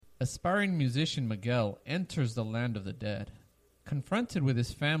Aspiring musician Miguel enters the land of the dead. Confronted with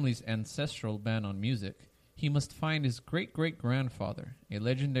his family's ancestral ban on music, he must find his great-great-grandfather, a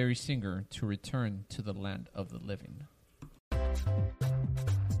legendary singer, to return to the land of the living.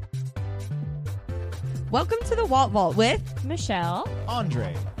 Welcome to the Walt Vault with Michelle,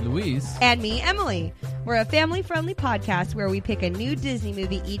 Andre, Luis, and me, Emily. We're a family-friendly podcast where we pick a new Disney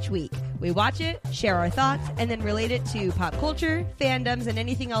movie each week. We watch it, share our thoughts, and then relate it to pop culture, fandoms, and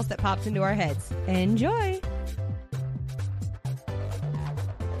anything else that pops into our heads. Enjoy!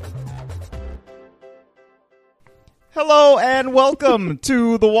 hello and welcome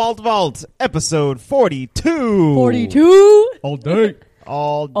to the Walt Vault, episode 42. 42. all day.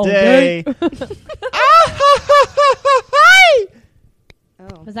 All day.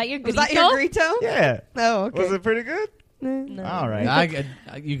 Oh. Was that your Was that your grito? Yeah. Oh, okay. Was it pretty good? No. All right.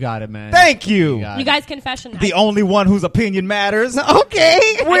 You got it, man. Thank you. You guys confession. The only one whose opinion matters.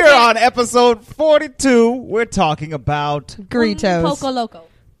 Okay. We're on episode 42. We're talking about Gritos. Coco Loco.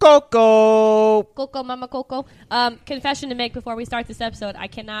 Coco. Coco Mama Coco. Confession to make before we start this episode. I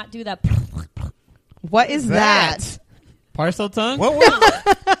cannot do that. What is that? Parcel tongue? What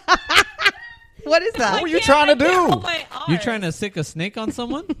was What is that? What were you trying to do? You trying to sick a snake on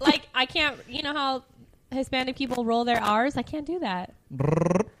someone? Like, I can't, you know how Hispanic people roll their R's? I can't do that.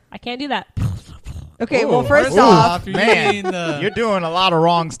 I can't do that. Okay, Ooh, well, first ooh, off, man, you're doing a lot of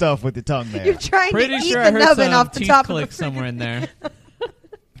wrong stuff with your tongue there. you're trying Pretty to eat sure the I heard nubbin some off the teeth top click of the somewhere in there.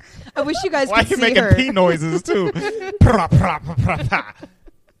 I wish you guys Why are could you see making her. pee noises too? Pra, pra, pra, pra, pra.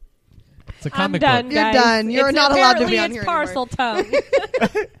 It's a I'm comic done, book. You're guys. done. You're It's not allowed to be apparently on it's here parcel tongue.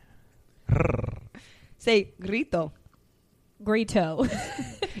 Say grito. Grito.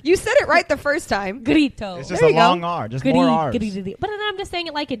 You said it right the first time. Grito. It's just There a you go. long R, just more R's. But then I'm just saying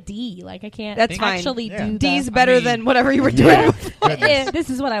it like a D. Like, I can't That's fine. actually Yeah. do D's the... better I mean- than whatever you were doing. This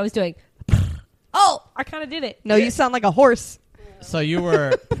is what I was doing. Oh, I kind of did it. No, you sound like a horse. So you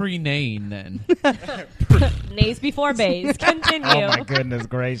were pre-neighing then. Nays before bays. Continue. Oh my goodness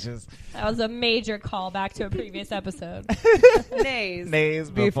gracious. That was a major callback to a previous episode. Nays.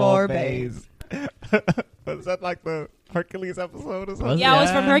 Nays Before before bays. Was that like the Hercules episode or something? Was Yeah, it was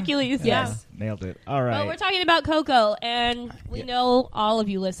Yeah. from Hercules. Yeah. Yes, nailed it. All Well, right. we're talking about Coco, and we know all of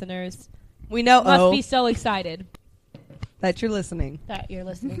you listeners We know must be so excited that you're listening. that you're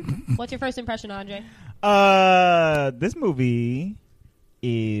listening. What's your first impression, Andre? This movie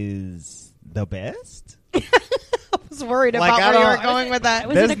is the best. I was worried Like, about I where you were don't- going with that.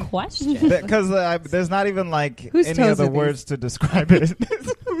 Was it a There's- question? Because there's not even like Whose any toes other are these? words to describe it.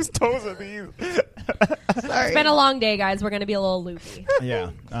 Whose toes are these? Sorry. It's been a long day, guys. We're going to be a little loopy.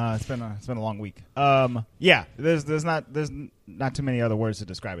 Yeah, it's been a long week. Yeah, there's not too many other words to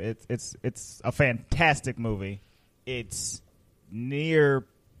describe it. It's a fantastic movie. It's near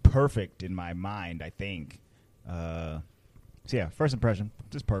perfect in my mind, I think. So yeah, first impression,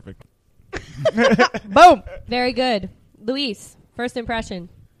 just perfect. Boom. Very good. Luis, first impression.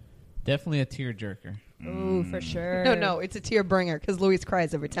 Definitely a tearjerker. Ooh, for sure. No, it's a tear bringer because Luis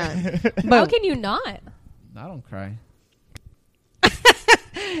cries every time. How Boom. can you not? I don't cry.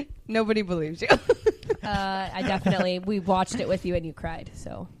 Nobody believes you. I definitely, we watched it with you and you cried.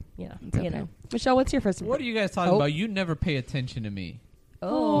 So, yeah, you know. Michelle, what's your first What are you guys talking Oh. about? You never pay attention to me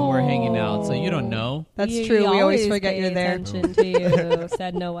Oh. when we're hanging out, so you don't know. That's You- true. you We always forget pay you're there. Attention to you.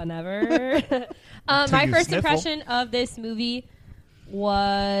 Said no one ever. My you first sniffle. impression of this movie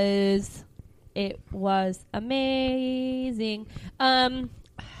was it was amazing.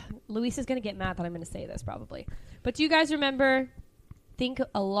 Luis is gonna get mad that I'm gonna say this probably, but do you guys remember? Think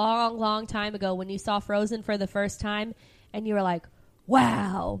a long, long time ago when you saw Frozen for the first time, and you were like,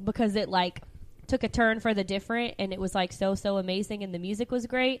 "Wow!" because it like took a turn for the different, and it was like so amazing, and the music was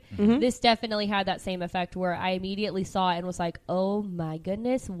great. This definitely had that same effect where I immediately saw it and was like, "Oh my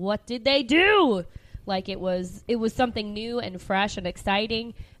goodness, what did they do?" Like it was something new and fresh and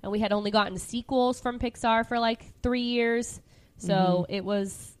exciting, and we had only gotten sequels from Pixar for like 3 years, so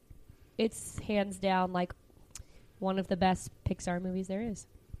it's hands down like one of the best Pixar movies there is,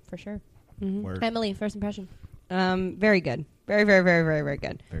 for sure. Word. Emily, first impression. Very good. Very, very, very, very, very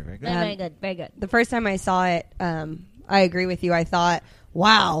good. Very, very good. Very good, very good. The first time I saw it, I agree with you. I thought,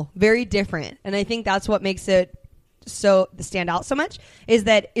 wow, very different. And I think that's what makes it so stand out so much is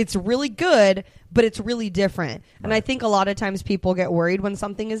that it's really good, but it's really different. And I think a lot of times people get worried when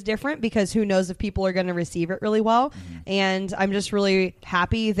something is different because who knows if people are going to receive it really well. And I'm just really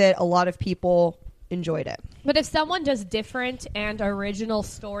happy that a lot of people enjoyed it. But if someone does different and original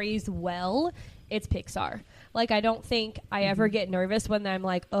stories well, it's Pixar. Like, I don't think I ever get nervous when I'm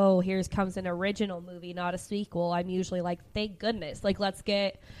like, oh, here comes an original movie, not a sequel. I'm usually like, thank goodness. Like, let's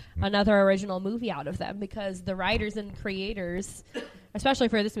get another original movie out of them, because the writers and creators, especially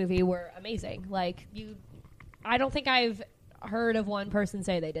for this movie, were amazing. Like, I don't think I've heard of one person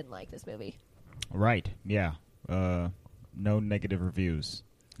say they didn't like this movie. Right. Yeah. No negative reviews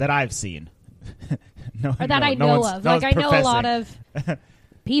that I've seen. Or that I know of. Like, I know a lot of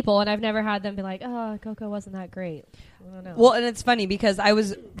people, and I've never had them be like, oh, Coco wasn't that great. I don't know. Well, and it's funny because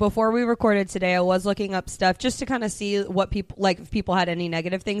before we recorded today, I was looking up stuff just to kind of see what people, like, if people had any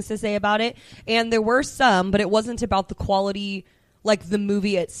negative things to say about it. And there were some, but it wasn't about the quality, like the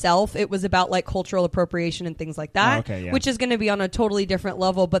movie itself. It was about like cultural appropriation and things like that, which is going to be on a totally different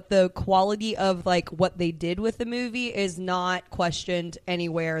level. But the quality of like what they did with the movie is not questioned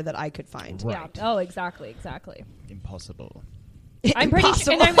anywhere that I could find. Right. Yeah. Oh, exactly. Impossible. I'm pretty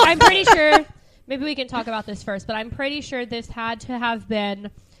sure, and I'm pretty sure, maybe we can talk about this first, but I'm pretty sure this had to have been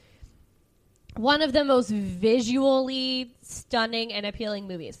one of the most visually stunning and appealing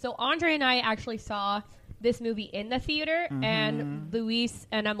movies. So Andre and I actually saw this movie in the theater, and Luis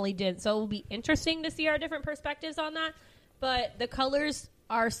and Emily didn't. So it will be interesting to see our different perspectives on that. But the colors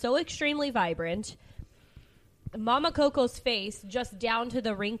are so extremely vibrant. Mama Coco's face, just down to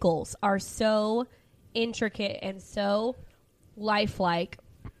the wrinkles, are so intricate and so lifelike.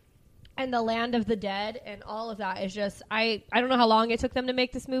 And the land of the dead and all of that is just, I don't know how long it took them to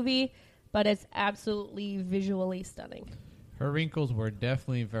make this movie, but it's absolutely visually stunning. Her wrinkles were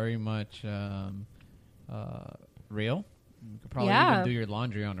definitely very much real. You could probably even do your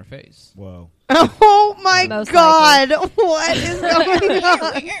laundry on her face. Whoa. Oh my Most God. What is going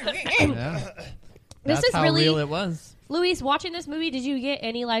on? Yeah. This That's is how really real it was. Luis, watching this movie, did you get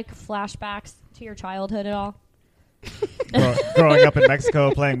any like flashbacks to your childhood at all? Growing up in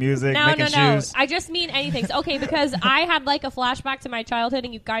Mexico, playing music, making shoes. I just mean anything. So, okay, because I had like a flashback to my childhood,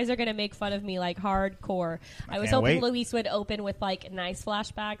 and you guys are gonna make fun of me like hardcore. I was hoping Luis would open with like nice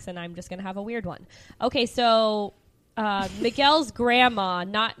flashbacks, and I'm just gonna have a weird one. Okay, so Miguel's grandma,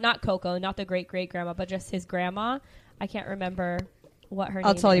 not Coco, not the great grandma, but just his grandma. I can't remember what her name is.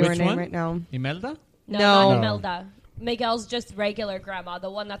 I'll tell you her Which name one? right now. Imelda? No, No. not Imelda. Miguel's just regular grandma, the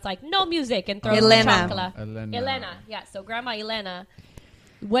one that's like, no music, and throws Elena. chocolate. Elena. Elena, yeah. So Grandma Elena,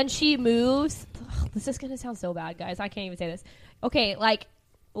 when she moves, this is going to sound so bad, guys. I can't even say this. Okay, like,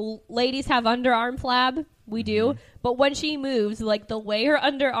 ladies have underarm flab. We do. But when she moves, like, the way her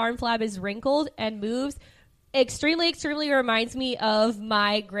underarm flab is wrinkled and moves extremely reminds me of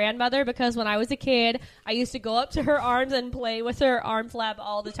my grandmother, because when I was a kid, I used to go up to her arms and play with her arm flab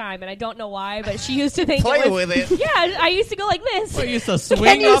all the time, and I don't know why, but she used to think Play it was, with it. Yeah, I used to go like this. Well, you used to swing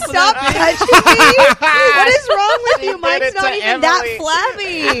Can you off stop of that? touching me? What is wrong with you? Mine's not even that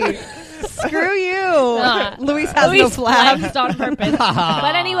flabby. Screw you. Luis has Luis no flab. flexed on purpose.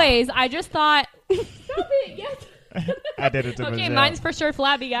 But anyways, I just thought, stop it. Yes. I did it to Okay, Michelle. mine's for sure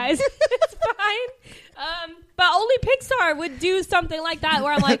flabby, guys. It's fine. But only Pixar would do something like that,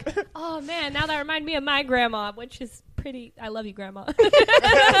 where I'm like, oh man, now that reminded me of my grandma, which is pretty. I love you, Grandma.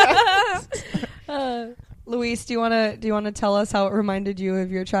 Luis, do you want to tell us how it reminded you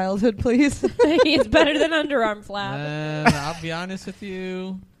of your childhood, please? It's better than underarm flab. I'll be honest with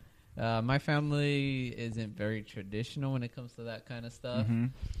you. My family isn't very traditional when it comes to that kind of stuff.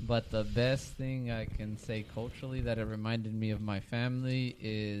 But the best thing I can say culturally that it reminded me of my family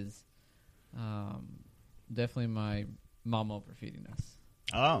is definitely my mom overfeeding us.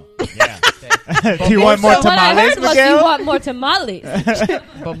 Oh, yeah. Okay. Do you want more So what I tamales, heard was Miguel? you want more tamales.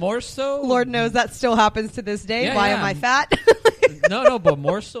 But more so, Lord knows that still happens to this day. Yeah, Why yeah. am I fat? no, but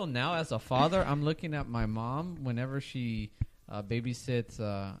more so now as a father, I'm looking at my mom whenever she babysits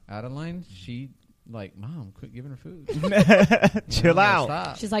Adeline. She like, Mom, quit giving her food. Chill out.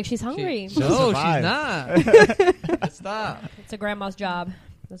 Stop. She's like, she's hungry. No, survive. she's not. Stop. It's a grandma's job.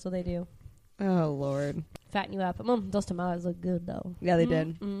 That's what they do. Oh, Lord. Fatten you up. Those tamales look good, though. Yeah, they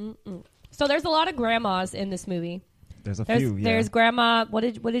did. So there's a lot of grandmas in this movie. There's a few, yeah. There's grandma. What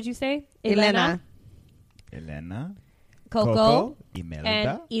did you say? Elena. Coco, Imelda.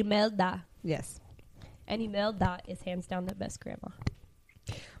 and Imelda. Yes. And Imelda is hands down the best grandma.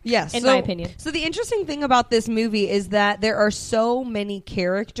 Yes. In my opinion. So the interesting thing about this movie is that there are so many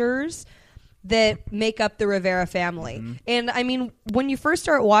characters that make up the Rivera family. And I mean, when you first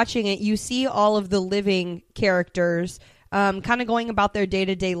start watching it, you see all of the living characters kind of going about their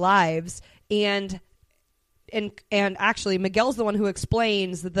day-to-day lives. And actually, Miguel's the one who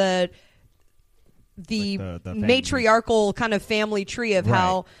explains the matriarchal kind of family tree of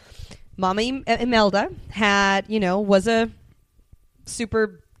how Mama Imelda had, was a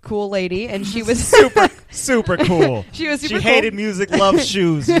super cool lady, and she was super cool. She was super She cool. hated music, loved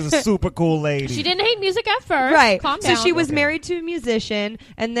shoes. She was a super cool lady. She didn't hate music at first. Right. Calm So down. she was Okay. married to a musician,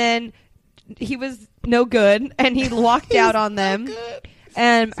 and then he was no good, and he walked out on them.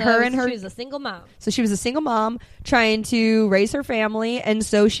 And So her and her She was a single mom. So she was a single mom trying to raise her family, and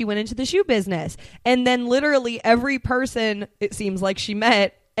so she went into the shoe business. And then literally every person, it seems like she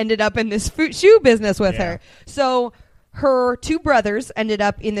met, ended up in this shoe business with Yeah. her. So her two brothers ended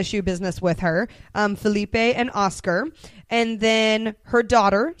up in the shoe business with her, Felipe and Oscar. And then her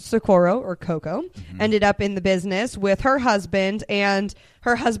daughter, Socorro, or Coco, ended up in the business with her husband and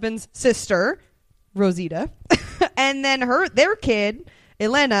her husband's sister, Rosita. And then their kid,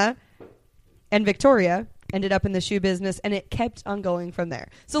 Elena, and Victoria ended up in the shoe business, and it kept on going from there.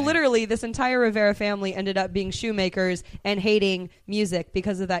 So literally, this entire Rivera family ended up being shoemakers and hating music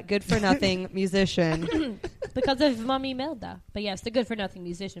because of that good-for-nothing musician. Because of Mommy Imelda. But yes, the good-for-nothing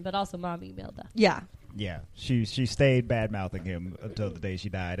musician, but also Mommy Imelda. Yeah. Yeah, she stayed bad mouthing him until the day she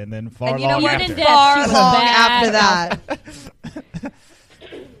died, and then far And you know long what? Even after. in death, Far she was long bad after that.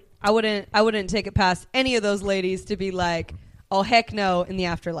 I wouldn't take it past any of those ladies to be like, oh, heck no, in the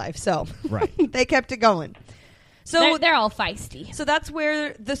afterlife. So Right. they kept it going. So They're all feisty. So that's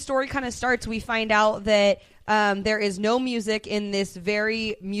where the story kind of starts. We find out that there is no music in this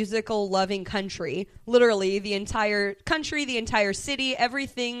very musical loving country. Literally, the entire country, the entire city,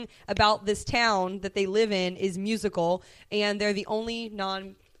 everything about this town that they live in is musical, and they're the only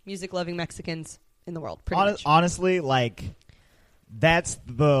non-music loving Mexicans in the world, pretty much. Honestly, like, that's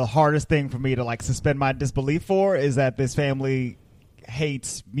the hardest thing for me to like suspend my disbelief for, is that this family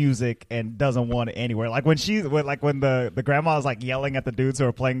hates music and doesn't want it anywhere. Like when the grandma was like yelling at the dudes who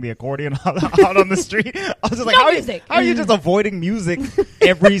are playing the accordion out on the street, I was just like, No how music. are you just avoiding music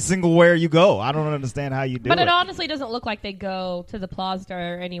every single where you go? I don't understand how you do But it. it honestly doesn't look like they go to the plaza or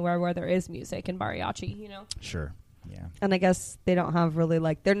anywhere where there is music and mariachi, you know? Sure. Yeah. And I guess they don't have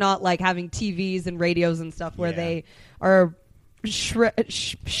really they're not like having TVs and radios and stuff where Yeah. they are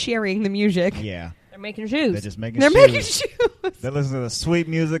sharing the music. Yeah. They're making shoes. They're just making They're shoes. making shoes. They listen to the sweet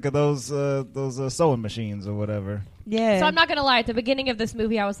music of those sewing machines or whatever. Yeah. So I'm not gonna lie. At the beginning of this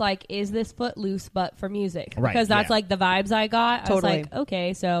movie, I was like, "Is this Footloose but for music?" Right, Because that's yeah. like the vibes I got. Totally. I was like,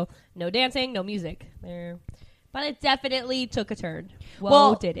 "Okay, so no dancing, no music." There, but it definitely took a turn.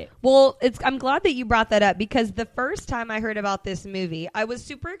 Whoa, did it? Well, I'm glad that you brought that up, because the first time I heard about this movie, I was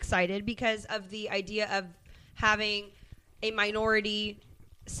super excited because of the idea of having a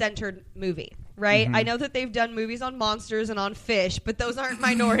minority-centered movie. Right? Mm-hmm. I know that they've done movies on monsters and on fish, but those aren't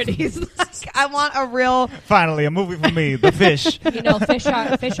minorities. Like, I want a real. Finally, a movie for me, The Fish. You know, fish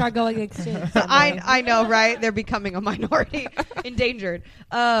are going extinct. I know, right? They're becoming a minority, endangered.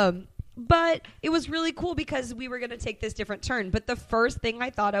 But it was really cool because we were going to take this different turn. But the first thing I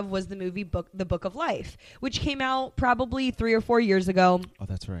thought of was the movie The Book of Life, which came out probably 3 or 4 years ago. Oh,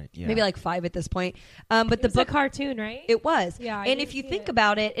 that's right. Yeah. Maybe like 5 at this point. But the It's a book, cartoon, right? it was. Yeah, I and did if you see think it.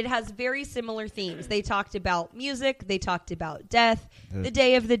 about it, it has very similar themes. They talked about music. They talked about death, The the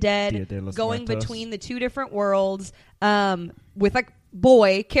Day of the Dia Dead, de los going Muertos. between the two different worlds, with a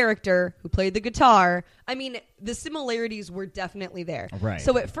boy character who played the guitar. I mean, the similarities were definitely there. Right.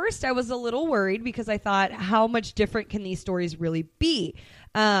 So at first I was a little worried because I thought, how much different can these stories really be?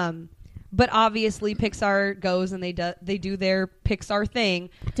 But obviously Pixar goes and they do their Pixar thing,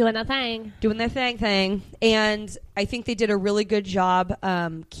 Doing a thing. doing their thing. And I think they did a really good job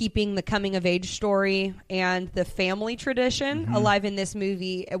keeping the coming of age story and the family tradition alive in this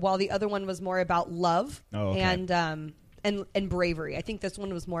movie, while the other one was more about love and bravery. I think this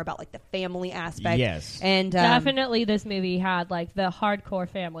one was more about like the family aspect. Yes. And Definitely, this movie had like the hardcore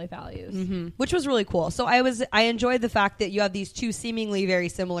family values. which was really cool. So I enjoyed the fact that you have these two seemingly very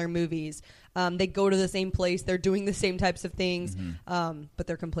similar movies. They go to the same place, they're doing the same types of things, but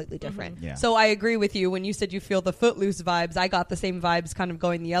they're completely different. Yeah. So I agree with you when you said you feel the Footloose vibes. I got the same vibes kind of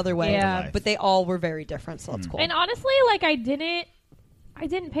going the other way. Yeah. But they all were very different, so that's cool. And honestly, like I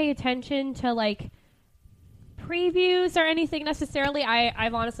didn't pay attention to like previews or anything necessarily.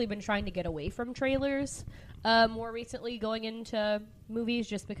 I've honestly been trying to get away from trailers more recently going into movies,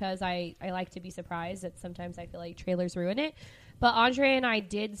 just because I like to be surprised. That sometimes I feel like trailers ruin it. But Andre and I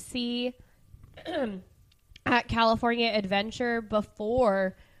did see at California Adventure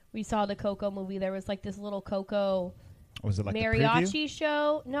before we saw the Coco movie. There was like this little Coco Was it like the preview? mariachi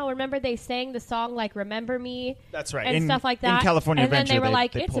show. No, remember they sang the song like "Remember Me." That's right. And stuff like that. In California and then Adventure, they were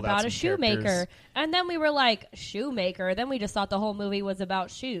like, they "It's pulled out about a some shoemaker." characters. And then we were like, "Shoemaker." Then we just thought the whole movie was about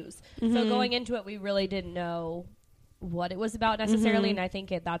shoes. So going into it, we really didn't know what it was about necessarily, and I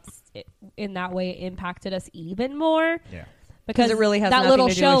think that's in that way it impacted us even more. Yeah. because it really has that nothing little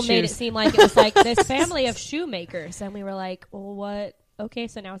to do show with made it shoes. seem like it was like this family of shoemakers, and we were like, well, what? Okay,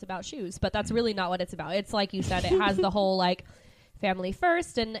 so now it's about shoes, but that's really not what it's about. It's like you said, it has the whole like family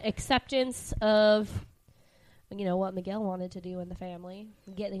first and acceptance of, you know, what Miguel wanted to do in the family,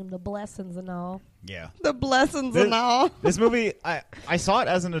 getting him the blessings and all. Yeah. The blessings and all. This movie, I saw it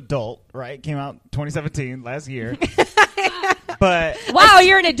as an adult, right? Came out 2017, last year. But Wow,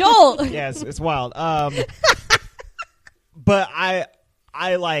 you're an adult. yes, it's wild. But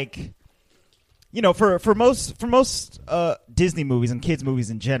I like, you know, for most Disney movies and kids movies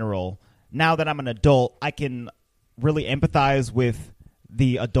in general, now that I'm an adult, I can really empathize with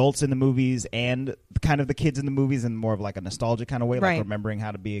the adults in the movies and kind of the kids in the movies in more of like a nostalgic kind of way, Right. like remembering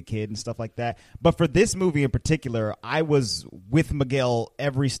how to be a kid and stuff like that. But for this movie in particular, I was with Miguel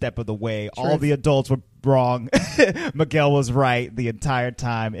every step of the way. All the adults were wrong. Miguel was right the entire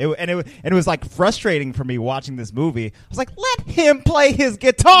time. It was like frustrating for me watching this movie. I was like, let him play his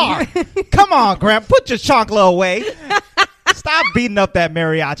guitar. Come on, Graham, put your chocolate away. Stop beating up that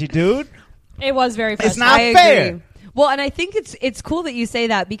mariachi dude. It was very It's frustrating. not fair. Well, and I think it's cool that you say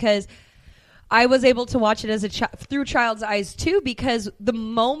that because I was able to watch it as through child's eyes too, because the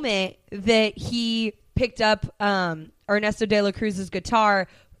moment that he picked up Ernesto de la Cruz's guitar,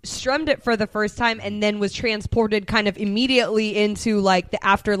 strummed it for the first time, and then was transported kind of immediately into like the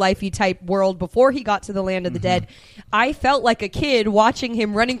afterlifey type world before he got to the land of the dead, I felt like a kid watching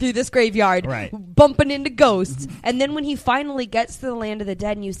him running through this graveyard, Right. bumping into ghosts. And then when he finally gets to the land of the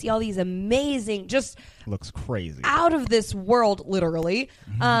dead and you see all these amazing, just Looks crazy. out of this world, literally,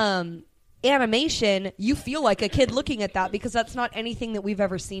 animation, you feel like a kid looking at that because that's not anything that we've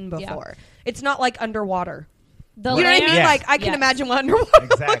ever seen before. It's not like underwater. The You know what I mean? land- Yeah. Like, I can Yes. imagine what underwater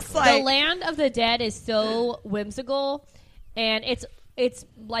Exactly. looks like. The Land of the Dead is so whimsical, and it's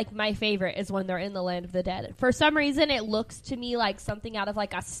like my favorite is when they're in the Land of the Dead. For some reason, it looks to me like something out of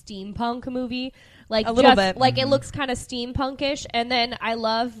like a steampunk movie, like A little just, bit. Like it looks kind of steampunkish, and then I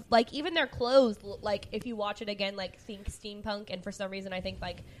love like even their clothes. Like if you watch it again, like think steampunk, and for some reason, I think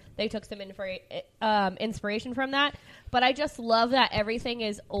like they took some inspiration from that. But I just love that everything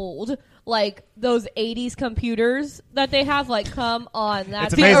is old. Like those 80s computers that they have, like, come on.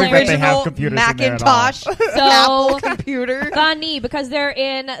 That's It's amazing the that they have original computers in there at Macintosh So Apple computer. funny because they're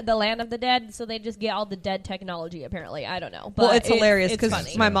in the Land of the Dead, so they just get all the dead technology, apparently. I don't know. But Well, it's hilarious it's because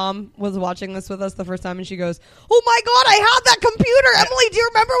funny. my mom was watching this with us the first time, and she goes, "Oh my god, I had that computer, Emily! Do you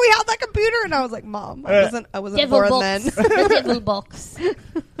remember we had that computer?" And I was like, "Mom, I wasn't Devil born box. then." The devil box.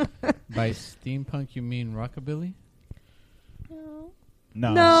 By steampunk, you mean rockabilly?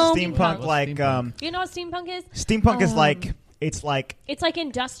 No. No. Steampunk, What's like steampunk? You know what steampunk is? steampunk is like it's like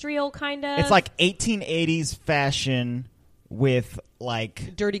Industrial kind of. it's like 1880s fashion with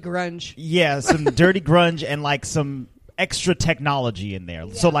like Dirty grunge. some dirty grunge and like some extra technology in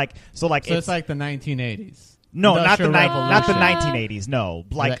there. So like So it's like the 1980s. no, not the Industrial not the Revolution. 1980s. No,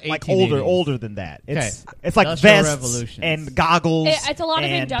 like The like 1880s. older than that. It's Okay. it's like Industrial vests Revolutions. and goggles. It's a lot of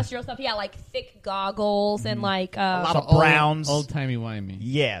and industrial stuff. Yeah, like thick goggles and like a lot So of browns. Old timey wimey.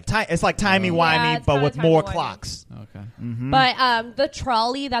 Yeah, it's like timey Yeah, wimey, it's but kinda with more timey-wimey. clocks. Okay. But the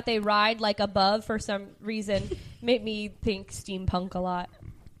trolley that they ride like above for some reason made me think steampunk a lot.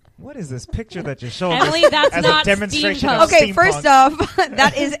 What is this picture that you're showing Emily, us that's as not a demonstration steampunk. of Okay, steampunk? first off,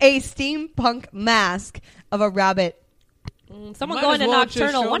 that is a steampunk mask of a rabbit. Someone Might going as to well just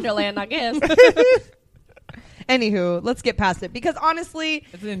Nocturnal show- Wonderland, I guess. Anywho, let's get past it because honestly,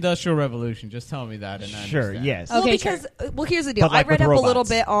 It's the Industrial Revolution. Just tell me that, and I Sure, understand. yes. Okay, well, because here's the deal. But, like, I read with up a little robots.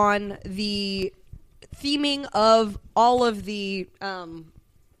 bit on the theming of all of the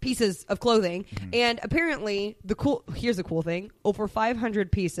pieces of clothing, and apparently here's the cool thing: over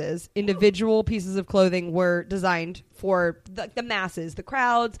 500 pieces, individual pieces of clothing, were designed for the masses, the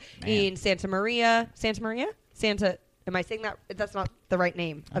crowds in Santa Maria. Am I saying that? That's not the right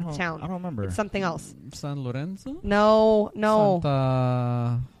name of the town. I don't remember. It's something else. San Lorenzo? No.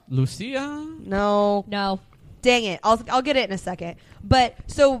 Santa Lucia? No. No. Dang it. I'll get it in a second. But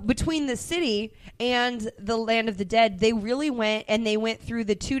so between the city and the Land of the Dead, they really went through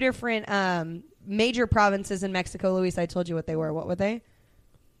the two different major provinces in Mexico. Luis, I told you what they were. What were they?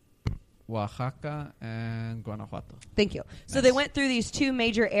 Oaxaca and Guanajuato. Thank you. So Nice. they went through these two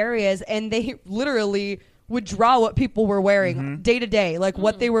major areas, and they literally would draw what people were wearing day to day, like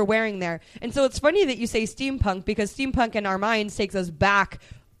what they were wearing there. And so it's funny that you say steampunk, because steampunk in our minds takes us back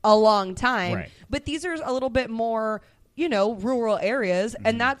a long time. Right. But these are a little bit more, rural areas.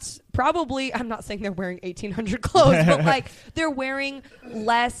 And that's probably, I'm not saying they're wearing 1800 clothes, but like they're wearing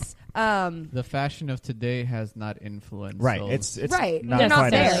less The fashion of today has not influenced. Right. those It's Right. not They're not quite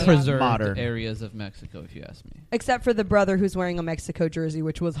there. as preserved modern. areas of Mexico, if you ask me. Except for the brother who's wearing a Mexico jersey,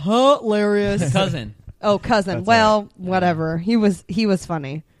 which was hilarious. Cousin. Oh, cousin. That's Well, right. whatever. He was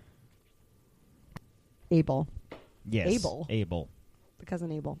funny. Abel. Yes. Abel. The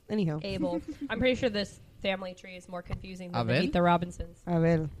cousin Abel. Anyhow. Abel. I'm pretty sure this family tree is more confusing than the Abel? Meet the Robinsons.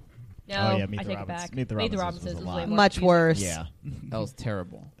 Abel. No, Oh, yeah, Meet I the take Robinsons. it back. Meet the Robinsons was a way lot. more Much confusing. worse. Yeah. That was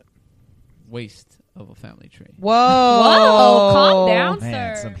terrible. Waste of a family tree. Whoa. Whoa, calm down,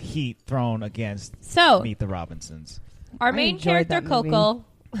 Man, sir. some heat thrown against So, Meet the Robinsons. our I main enjoyed character, that movie. Coco.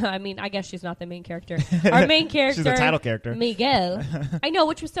 I mean, I guess she's not the main character. Our main character, She's a title character. Miguel. I know,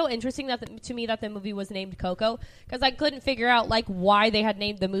 which was so interesting to me that the movie was named Coco, because I couldn't figure out like why they had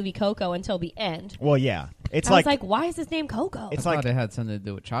named the movie Coco until the end. Well, yeah. It's I was like, why is his name Coco? it's I like thought it had something to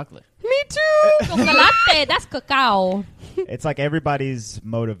do with chocolate. Me too. Chocolate, that's cacao. it's like everybody's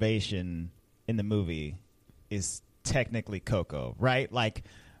motivation in the movie is technically Coco, right? Like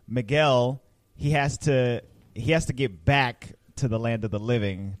Miguel, he has to get back to the land of the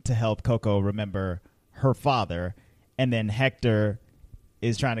living to help Coco remember her father, and then Hector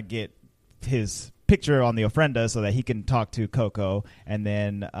is trying to get his picture on the ofrenda so that he can talk to Coco, and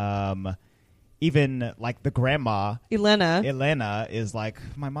then even like the grandma Elena is like,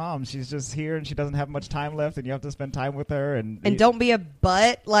 my mom, she's just here and she doesn't have much time left and you have to spend time with her, and don't be a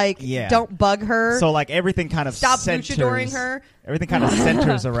butt. Like, Yeah. don't bug her. so like everything kind of Stop centers, luchadoring her. Everything kind of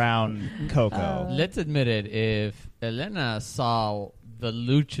centers around Coco. Let's admit it. If Elena saw the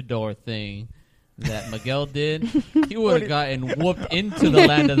luchador thing that Miguel did, he would have gotten whooped into the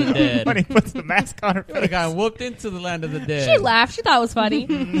land of the dead. When he puts the mask on her He would have face. gotten whooped into the land of the dead. She laughed. She thought it was funny.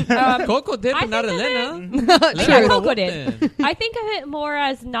 Coco did, I but not think of Elena. Elena Yeah, would've Coco whooped did. him. I think of it more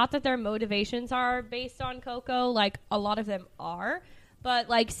as not that their motivations are based on Coco, like a lot of them are, but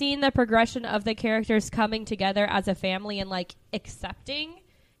like seeing the progression of the characters coming together as a family and like accepting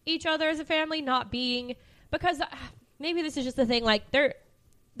each other as a family, not being, because maybe this is just the thing, like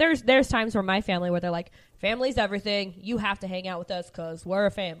there's times where my family where they're like, family's everything, you have to hang out with us because we're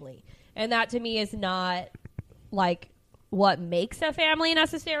a family, and that to me is not like what makes a family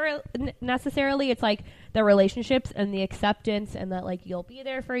necessarily. It's like the relationships and the acceptance, and that like you'll be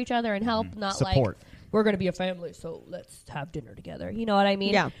there for each other and help, not Support. like we're going to be a family, so let's have dinner together. You know what I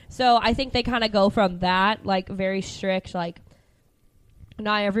mean? Yeah. So I think they kind of go from that, like very strict, like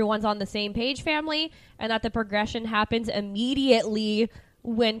not everyone's on the same page family, and that the progression happens immediately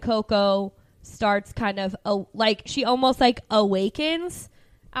when Coco starts kind of like she almost like awakens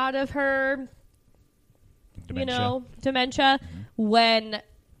out of her dementia when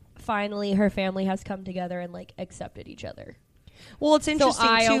finally her family has come together and like accepted each other. Well, it's interesting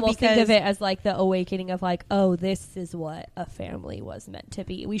so I too almost because think of it as like the awakening of like, oh, this is what a family was meant to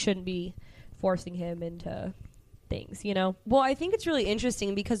be. We shouldn't be forcing him into things, you know? Well, I think it's really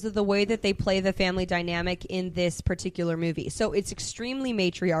interesting because of the way that they play the family dynamic in this particular movie. So it's extremely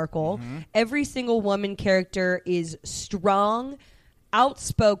matriarchal. Every single woman character is strong,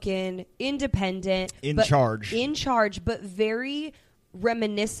 outspoken, independent, In but charge, but very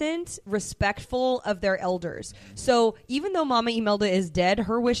reminiscent, respectful of their elders. So even though Mama Imelda is dead,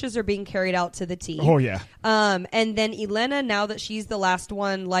 her wishes are being carried out to the T. Oh, yeah. And then Elena, now that she's the last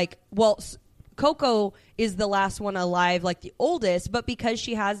one, Coco is the last one alive, like the oldest, but because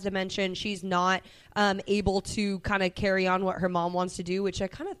she has dementia, she's not able to kind of carry on what her mom wants to do, which I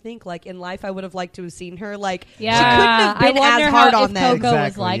kind of think, like, in life, I would have liked to have seen her. Like, Yeah, she couldn't have been I wonder as hard how, on if them. Coco was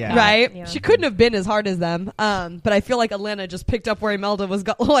Exactly, like yeah. that. Right? Yeah. She couldn't have been as hard as them. But I feel like Elena just picked up where Imelda was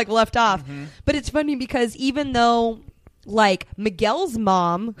left off. But it's funny because even though, like, Miguel's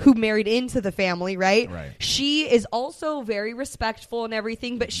mom, who married into the family, right? She is also very respectful and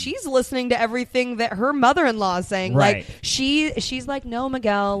everything, but she's listening to everything that her mother-in-law is saying. Right. Like, she's like, no,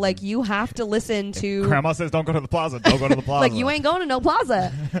 Miguel, like, you have to listen to... Grandma says don't go to the plaza. Don't go to the plaza. like, you ain't going to no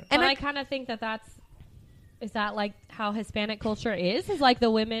plaza. And I kind of think is that like how Hispanic culture is like the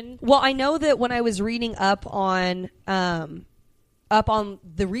women. Well, I know that when I was reading up on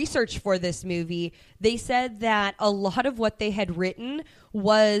the research for this movie, they said that a lot of what they had written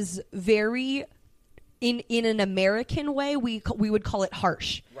was very in an American way. We would call it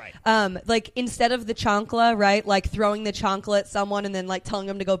harsh. Right. Like instead of the chancla, right? Like throwing the chancla at someone and then like telling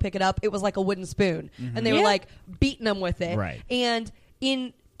them to go pick it up, it was like a wooden spoon, and they were like beating them with it. Right. And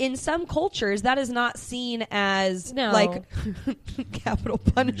in in some cultures, that is not seen as No. like capital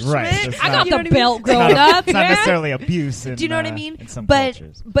punishment. Right. It's I not- got the belt It's growing not, up. it's not yeah. necessarily abuse. In, Do you know what I mean? In some but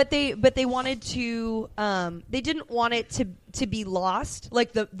cultures. but they wanted to they didn't want it to be lost,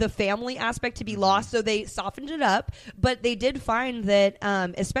 like the family aspect to be lost, so they softened it up. But they did find that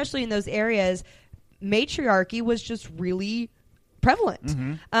especially in those areas, matriarchy was just really prevalent,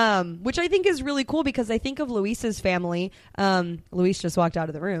 which I think is really cool because I think of Luis's family. Luis just walked out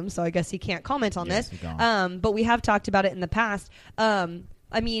of the room, so I guess he can't comment on Yes, this. he's gone. But we have talked about it in the past.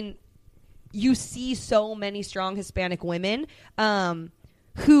 I mean, you see so many strong Hispanic women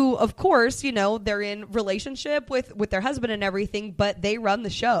who, of course, you know, they're in relationship with their husband and everything, but they run the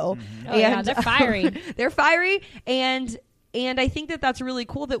show. Oh, yeah, they're fiery. They're fiery, and I think that that's really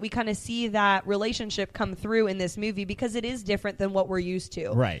cool that we kind of see that relationship come through in this movie because it is different than what we're used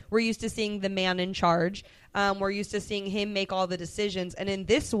to. Right. We're used to seeing the man in charge. We're used to seeing him make all the decisions. And in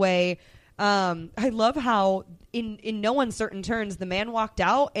this way, I love how in no uncertain terms, the man walked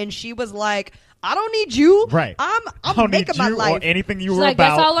out and she was like, I don't need you. Right. I'm I don't making need my you life. or anything you She's were like,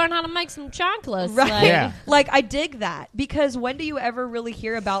 guess about. I'll learn how to make some chocolates. Right. Like, Yeah. Like, I dig that because when do you ever really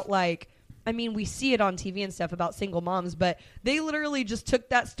hear about, like, I mean, we see it on TV and stuff about single moms, but they literally just took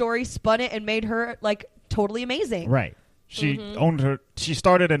that story, spun it, and made her, like, totally amazing. Right. She owned her. She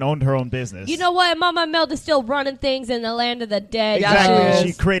started and owned her own business. You know what? Mama Imelda's still running things in the land of the dead. Exactly. Yeah, And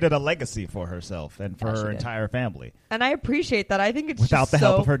she she created a legacy for herself and for Yeah, she her did. entire family And I appreciate that. I think it's without just the so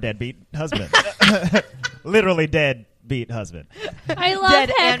help of her deadbeat husband. Literally deadbeat husband. I love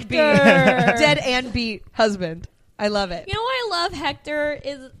dead Hector. and beat, dead and beat husband. I love it. You know why I love Hector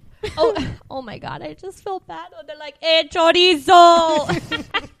is... Oh my God, I just feel bad when they're like, chorizo!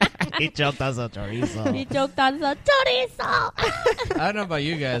 He choked us a chorizo. He joked on the chorizo! I don't know about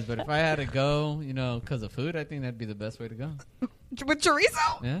you guys, but if I had to go, you know, because of food, I think that'd be the best way to go. With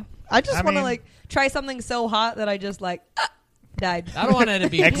chorizo? Yeah. I just I want to, mean- like, try something so hot that I just, like, died. I don't want it to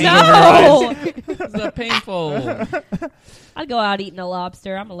be Exit No! It's a painful. I'd go out eating a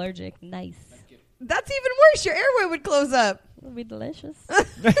lobster. I'm allergic. Nice. That's even worse. Your airway would close up. It would be delicious.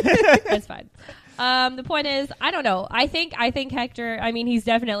 It's fine. The point is, I don't know. I think Hector, I mean, he's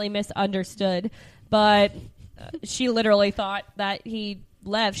definitely misunderstood, but she literally thought that he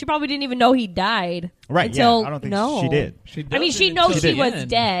left. She probably didn't even know he died. Right. Until, Yeah. I don't think no. she did. I mean, she knows until he the was end.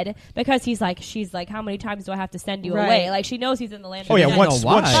 dead because she's like, how many times do I have to send you Right. away? Like, she knows he's in the land of Oh the yeah. dead. Once know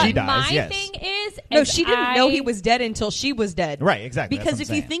why. she But dies, my yes. thing is, No, is she didn't I- know he was dead until she was dead. Right. Exactly. Because That's if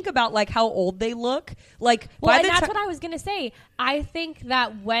what I'm you saying. think about, like, how old they look, like, Well, by and the that's ti- what I was going to say. I think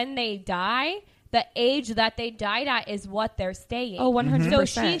that when they die, the age that they died at is what they're staying. Oh, 100%. So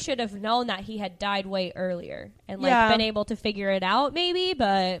she should have known that he had died way earlier and, like, Yeah. been able to figure it out maybe,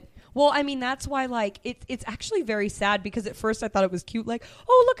 but... Well, I mean, that's why, like, it's actually very sad because at first I thought it was cute. Like,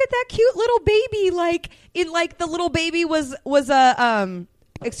 oh, look at that cute little baby. Like, the little baby was a, was a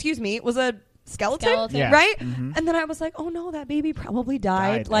skeleton. Yeah. Right? Mhm. And then I was like, oh no, that baby probably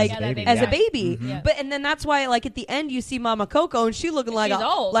died, Died like, as a baby. as a Yeah. baby. Yeah. But, and then that's why, like, at the end you see Mama Coco and she looking like She's a,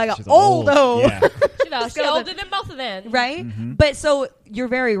 old. like She's a old. Yeah. You know, she Skeleton. older than both of them. Right? Mhm. But so you're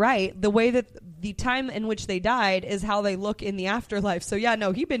very right. The way that the time in which they died is how they look in the afterlife. So yeah,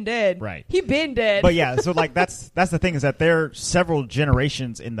 no, he been dead. Right. He been dead. But yeah, so like that's the thing is that there are several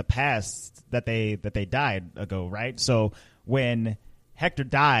generations in the past that they died ago, right? So when Hector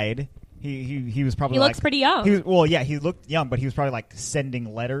died, he was probably He like, looks pretty young. He looked young, but he was probably like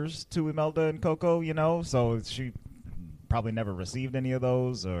sending letters to Imelda and Coco, you know. So she probably never received any of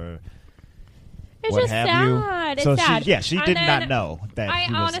those or It's what just have sad. you. It's So sad. she And did then not know that I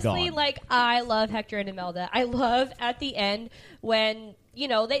he was honestly gone. I love Hector and Imelda. I love at the end when you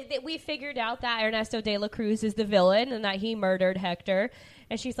know we figured out that Ernesto de la Cruz is the villain and that he murdered Hector.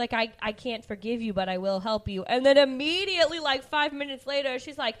 And she's like, I can't forgive you, but I will help you. And then immediately, like 5 minutes later,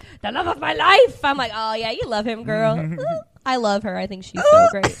 she's like, the love of my life. I'm like, oh yeah, you love him, girl. I love her. I think she's so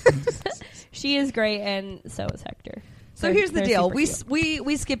great. She is great, and so is Hector. So here's the They're deal. super cute.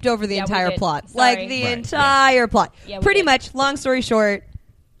 We skipped over the Yeah, we entire did. plot. Sorry. Like the Right, entire plot. Yeah, we Pretty did. much, long story short,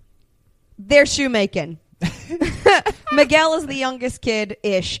 they're shoemaking. Miguel is the youngest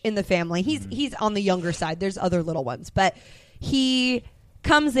kid-ish in the family. He's on the younger side. There's other little ones. But he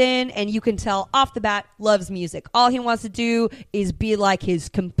comes in and you can tell off the bat loves music. All he wants to do is be like his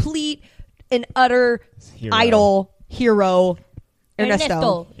complete and utter Hero. idol hero, Ernesto.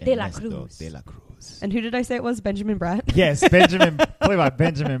 Ernesto de la Ernesto Cruz. de la Cruz. And who did I say it was? Benjamin Bratt? Yes, Benjamin, played by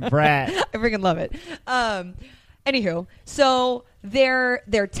Benjamin Bratt. I freaking love it. Anywho, so their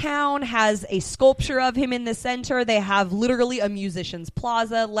town has a sculpture of him in the center. They have literally a musician's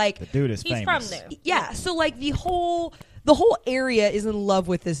plaza. Like, The dude is He's famous. from there. yeah, so like the whole the whole area is in love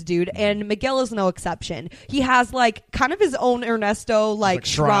with this dude, and Miguel is no exception. He has like kind of his own Ernesto like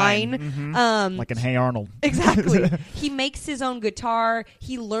shrine. Mm-hmm. Like in Hey Arnold. Exactly. He makes his own guitar.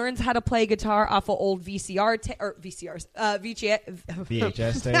 He learns how to play guitar off of old VHS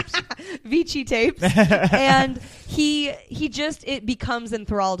tapes. Vici tapes. And it becomes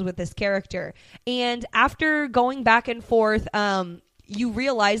enthralled with this character. And after going back and forth, you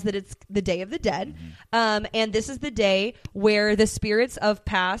realize that it's the Day of the Dead. And this is the day where the spirits of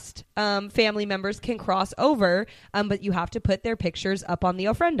past family members can cross over, but you have to put their pictures up on the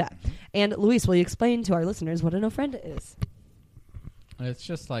ofrenda. And Luis, will you explain to our listeners what an ofrenda is? It's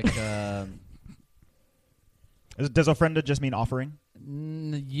just like... Does ofrenda just mean offering?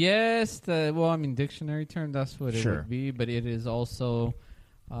 Yes. Dictionary term, that's what it would be. But it is also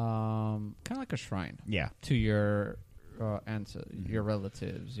kind of like a shrine to your... your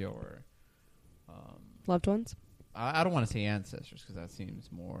relatives, your loved ones. I don't want to say ancestors because that seems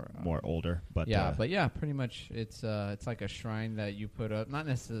more older, but pretty much it's like a shrine that you put up, not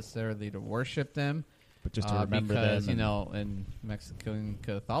necessarily to worship them, but just to remember because them. In Mexican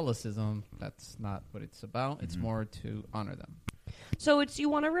Catholicism, that's not what it's about. It's more to honor them. So you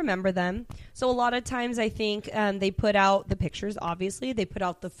want to remember them. So a lot of times I think they put out the pictures, obviously. They put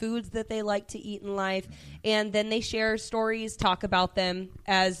out the foods that they like to eat in life. And then they share stories, talk about them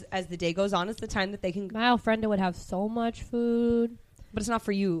as the day goes on. It's the time that they can... My ofrenda would have so much food. But it's not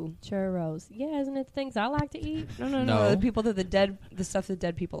for you. Churros. Yeah, isn't it things I like to eat? No. The people that the stuff that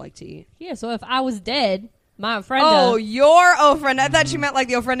dead people like to eat. Yeah, so if I was dead... My ofrenda. Oh, your ofrenda. I thought you meant like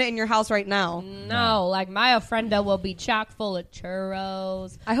the ofrenda in your house right now. No, like my ofrenda will be chock full of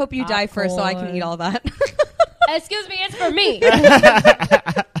churros. I hope you die first so I can eat all that. Excuse me, it's for me.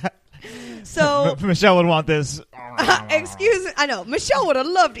 So Michelle would want this. Excuse me. I know. Michelle would have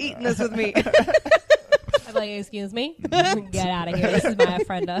loved eating this with me. I'm like, excuse me? Get out of here. This is my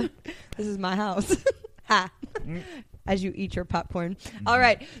ofrenda. This is my house. Ha. As you eat your popcorn. All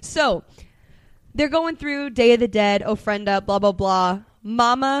right. So... they're going through Day of the Dead, ofrenda, blah, blah, blah.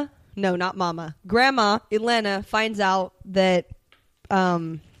 Grandma, Elena, finds out that...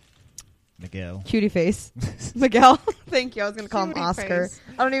 Miguel. Cutie face. Miguel. Thank you. I was going to call him Cutie Oscar. face.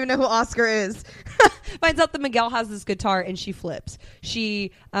 I don't even know who Oscar is. Finds out that Miguel has this guitar and she flips.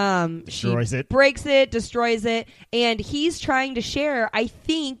 She Destroys it. Breaks it, destroys it. And he's trying to share, I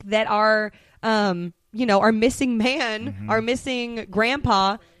think, that our missing man, our missing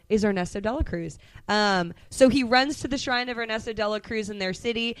grandpa... is Ernesto de la Cruz. So he runs to the shrine of Ernesto de la Cruz in their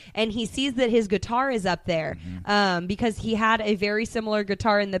city, and he sees that his guitar is up there because he had a very similar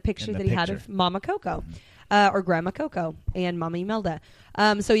guitar in the picture that he had of Mama Coco, or Grandma Coco and Mama Imelda.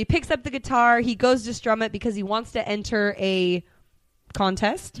 So he picks up the guitar. He goes to strum it because he wants to enter a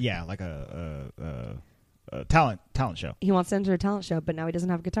contest. Yeah, like a talent show. He wants to enter a talent show, but now he doesn't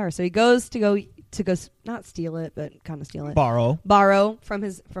have a guitar. So he goes to go not steal it, but kind of steal it. Borrow from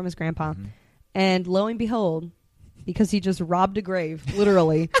his grandpa. And lo and behold, because he just robbed a grave,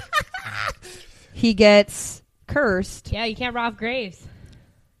 literally, he gets cursed. Yeah, you can't rob graves.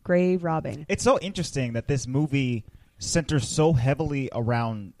 Grave robbing. It's so interesting that this movie centers so heavily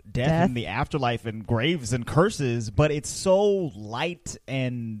around death and the afterlife and graves and curses, but it's so light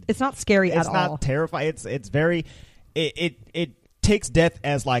and it's not scary at all. It's not terrifying. It's very it takes death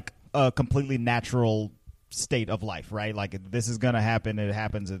as like a completely natural state of life, right? Like this is gonna happen, it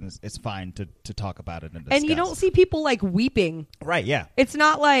happens, and it's fine to talk about it and discuss. And you don't see people like weeping, right? Yeah, it's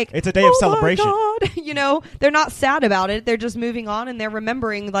not like it's a day of celebration. My God. They're not sad about it. They're just moving on and they're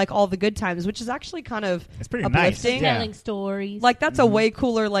remembering like all the good times, which is actually kind of it's pretty uplifting. nice. Telling stories. Like that's a way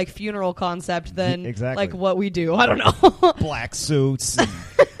cooler like funeral concept than exactly. like what we do. I don't know. Black suits, and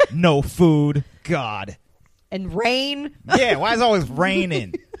no food. God. And rain. Yeah, why is it always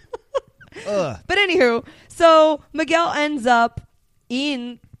raining? Ugh. But anywho, so Miguel ends up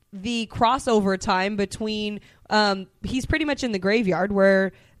in the crossover time between he's pretty much in the graveyard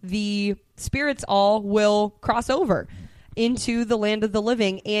where the spirits all will cross over into the land of the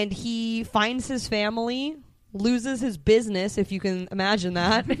living, and he finds his family, loses his business, if you can imagine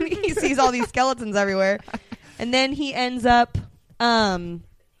that. He sees all these skeletons everywhere, and then he ends up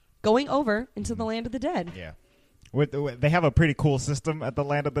going over into the land of the dead. Yeah. They have a pretty cool system at the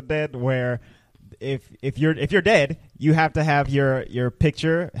Land of the Dead where if you're dead, you have to have your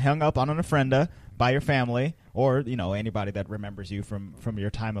picture hung up on an ofrenda by your family or anybody that remembers you from your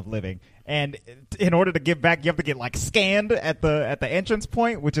time of living. And in order to give back, you have to get like scanned at the entrance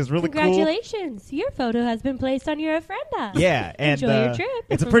point, which is really cool. Congratulations, your photo has been placed on your ofrenda. Yeah, and enjoy your trip.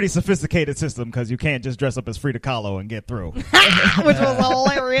 It's a pretty sophisticated system because you can't just dress up as Frida Kahlo and get through. Which was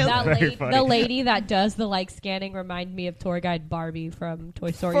hilarious. The lady that does the scanning reminded me of tour guide Barbie from Toy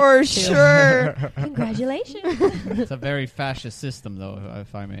Story. For 2. sure. Congratulations. It's a very fascist system, though,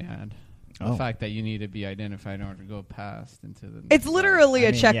 if I may add. The fact that you need to be identified in order to go past into the... It's literally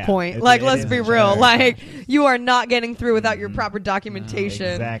a checkpoint. Yeah, let's be real. You are not getting through without your proper documentation.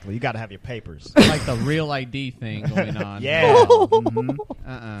 No, exactly. You got to have your papers. It's like the real ID thing going on. Yeah.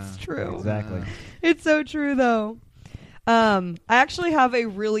 It's true. Exactly. It's so true, though. I actually have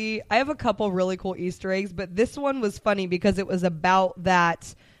I have a couple really cool Easter eggs, but this one was funny because it was about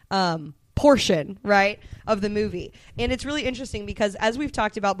that portion, right, of the movie. And it's really interesting because, as we've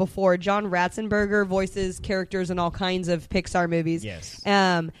talked about before, John Ratzenberger voices characters in all kinds of Pixar movies. Yes.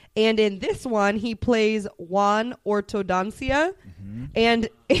 And in this one, he plays Juan Ortodoncia, and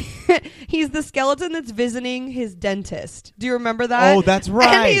he's the skeleton that's visiting his dentist. Do you remember that? Oh, that's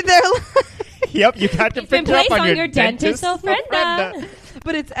right. And they're like, yep, you got to pick up on your dentist ofrenda.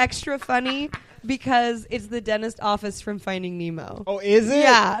 but it's extra funny because it's the dentist office from Finding Nemo. Oh, is it?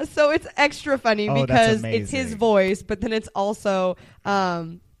 Yeah, so it's extra funny because that's it's his amazing. voice, but then it's also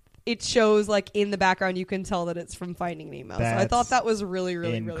it shows in the background you can tell that it's from Finding Nemo. So I thought that was really,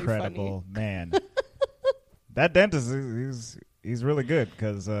 really, incredible, really funny. man. That dentist, he's really good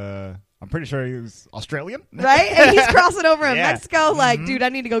because I'm pretty sure he was Australian. Right? And he's crossing over in Yeah. Mexico dude, I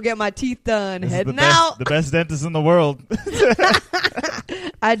need to go get my teeth done. This is Heading the best, out. the best dentist in the world.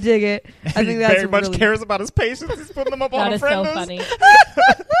 I dig it. I think he that's very much really cares about his patients. He's putting them up on That is so Ofrendas. funny.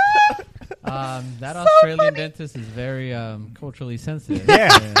 That Australian dentist is very culturally sensitive.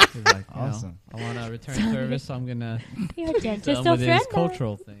 Yeah. He's like, Awesome. I want a return service, so I'm going to Your dentist with his ofrenda.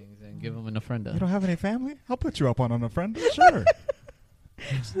 cultural things and give him an ofrenda. You don't have any family? I'll put you up on an Ofrenda. Sure.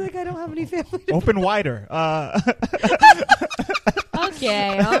 She's like, I don't have any family. Open wider.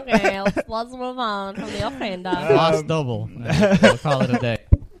 Okay. Let's move on from the ofrenda. Lost double. We'll call it a day.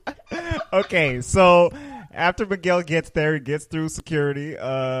 Okay, so after Miguel gets there, he gets through security.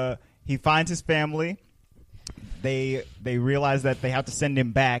 He finds his family. They realize that they have to send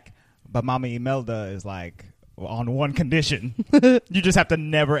him back, but Mama Imelda is like, on one condition: you just have to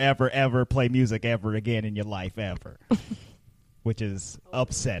never, ever, ever play music ever again in your life, ever. Which is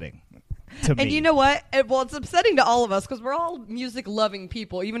upsetting to me. And you know what? It's upsetting to all of us because we're all music-loving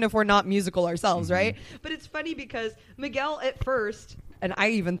people, even if we're not musical ourselves, right? But it's funny because Miguel at first, and I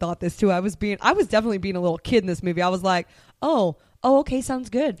even thought this too, I was definitely being a little kid in this movie. I was like, oh, okay,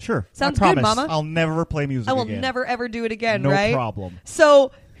 sounds good. Sure. Sounds I good, promise Mama. I'll never play music I will again. never, ever do it again, No right? problem.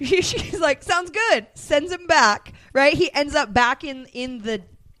 So she's like, sounds good. Sends him back, right? He ends up back in the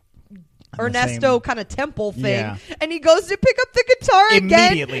Ernesto kind of temple thing, Yeah. and he goes to pick up the guitar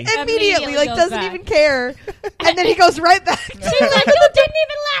Immediately. again. Immediately Like goes doesn't back. even care, and then he goes right back. She's like, you didn't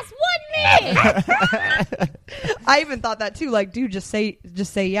even last 1 minute. I even thought that too. Like, dude, just say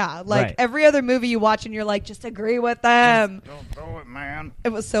yeah. Like Right. every other movie you watch, and you're like, just agree with them. Don't do it, man. It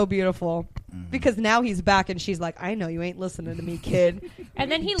was so beautiful because now he's back, and she's like, I know you ain't listening to me, kid.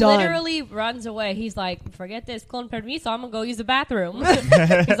 And then he Done. literally runs away. He's like, forget this con permiso, I'm going to go use the bathroom.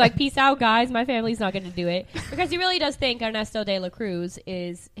 He's like, peace out, guys. My family's not going to do it. Because he really does think Ernesto de la Cruz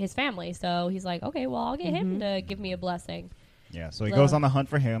is his family. So he's like, okay, well, I'll get him to give me a blessing. Yeah, so he goes on the hunt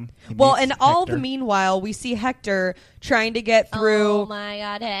for him. He Well, meets and all Hector. the meanwhile, we see Hector trying to get through. Oh, my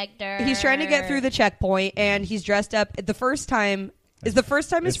God, Hector. He's trying to get through the checkpoint, and he's dressed up. The first time is the first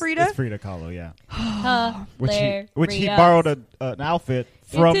time is Frida. It's Frida Kahlo, yeah. Which he Hilarious. borrowed an outfit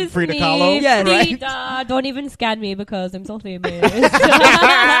from It is Frida me, Kahlo. Yes. right? Frida. Don't even scan me because I'm so famous.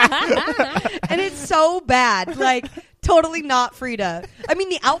 And it's so bad, like totally not Frida. I mean,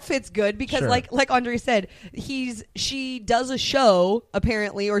 the outfit's good because, Sure. like Andre said, she does a show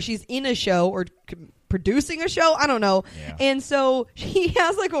apparently, or she's in a show or producing a show. I don't know. Yeah. And so he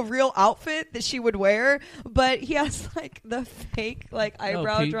has like a real outfit that she would wear, but he has like the fake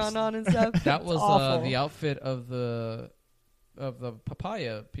eyebrow Peeps. drawn on and stuff. That It's was awful. the outfit of the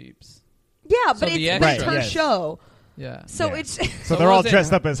papaya peeps. Yeah, So but the it's extra- her Yes. show. Yeah. So Yeah. it's So they're all was it-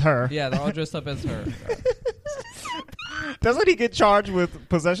 dressed up as her. Yeah, they're all dressed up as her. Doesn't he get charged with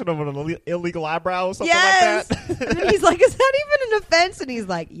possession of an illegal eyebrow or something yes. like that? And then he's like, "Is that even an offense?" And he's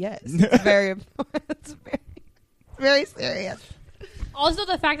like, "Yes, it's very, it's very serious." Also,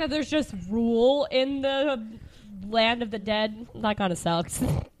 the fact that there's just rule in the land of the dead, that kind of sucks.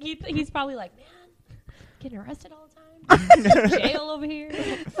 He's probably like, man, getting arrested all the time. Jail over here.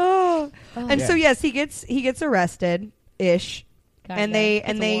 And so yes, he gets arrested ish, and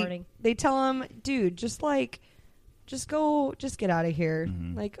they tell him, dude, just get out of here.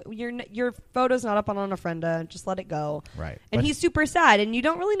 Mhm. Like your photo's not up on Ofrenda. Just let it go. Right. And But- he's super sad, and you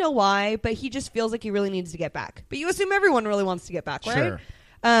don't really know why, but he just feels like he really needs to get back. But you assume everyone really wants to get back, right? Sure.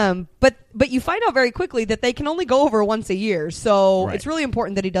 But you find out very quickly that they can only go over once a year, so Right. it's really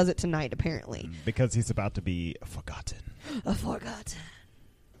important that he does it tonight, apparently. Because he's about to be forgotten. Forgotten.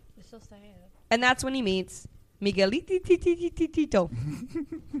 It's so sad. And that's when he meets Miguelito.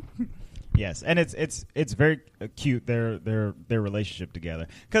 Yes, and it's very cute their relationship together,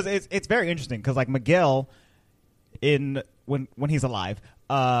 because it's very interesting, because like Miguel, when he's alive,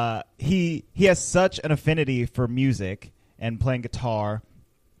 he has such an affinity for music and playing guitar,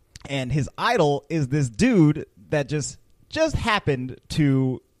 and his idol is this dude that just happened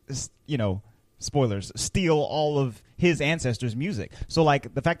to, spoilers, steal all of his ancestors' music. So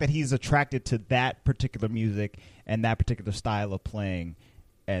like the fact that he's attracted to that particular music and that particular style of playing,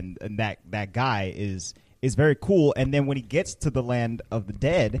 and that guy is very cool. And then when he gets to the land of the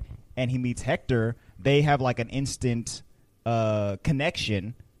dead and he meets Hector, they have like an instant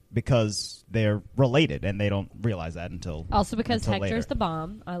connection, because they're related, and they don't realize that until Because Hector's later. the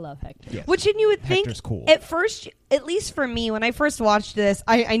bomb. I love Hector. Yes. Which you would think, Hector's cool. at first, at least for me, when I first watched this,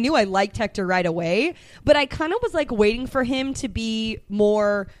 I knew I liked Hector right away, but I kind of was like waiting for him to be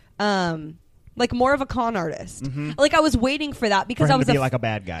more, more of a con artist. Mhm. Like I was waiting for that, because for him I was to be like a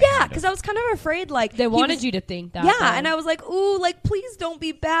bad guy. yeah, kind because of. I was kind of afraid, like They he wanted was- you to think that. Yeah, though. and I was like, ooh, like please don't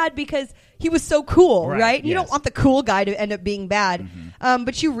be bad, because he was so cool, Right, right? You don't yes. want the cool guy to end up being bad. Mhm.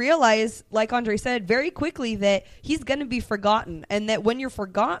 But you realize, like Andre said, very quickly that he's going to be forgotten, and that when you're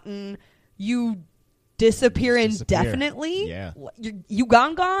forgotten, you disappear Disappear. indefinitely. Yeah. You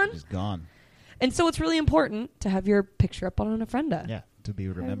gone. He's gone. And so it's really important to have your picture up on an Ofrenda. Yeah, to be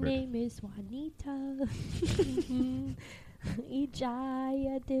Her remembered. name is Juanita.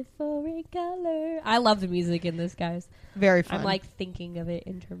 Ijaya, different color. I love the music in this, guys. Very fun. I'm like thinking of it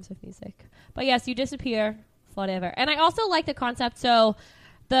in terms of music. But yes, you disappear forever. And I also like the concept. So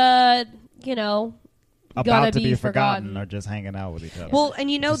the, About gonna to be forgotten. forgotten or just hanging out with each other. Well, and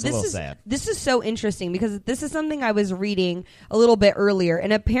Which is a little sad. this is so interesting, because this is something I was reading a little bit earlier,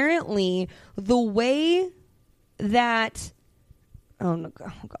 and apparently the way that oh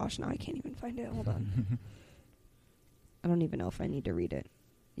gosh, now I can't even find it. Hold on. I don't even know if I need to read it.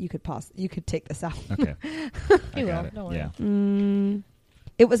 You could take this out. Okay. You will, got it. don't worry. Yeah.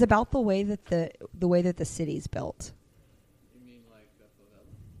 It was about the way that the city's built. You mean like the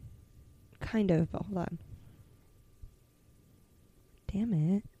favela? Kind of, but hold on. Damn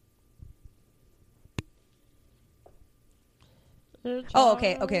it. Oh,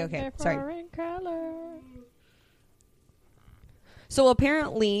 okay. Sorry. Different color. So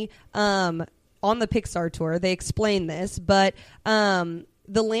apparently, on the Pixar tour, they explain this, but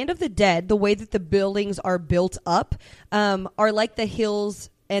the Land of the Dead, the way that the buildings are built up, are like the hills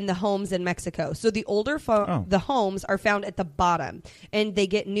and the homes in Mexico. So the older the homes are found at the bottom, and they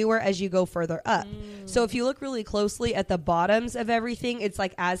get newer as you go further up. So if you look really closely at the bottoms of everything, it's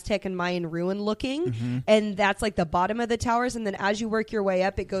like Aztec and Mayan ruin looking, and that's like the bottom of the towers. And then as you work your way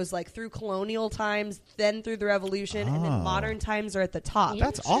up, it goes like through colonial times, then through the Revolution, and then Oh. modern times are at the top.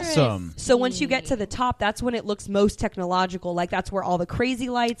 That's awesome. So once you get to the top, that's when it looks most technological. Like that's where all the crazy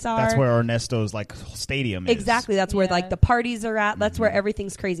lights are. That's where Ernesto's like stadium is. Exactly. That's where Yeah. like the parties are at. That's where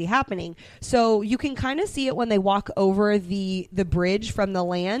everything's crazy happening. So you can kind of see it when they walk over the bridge from the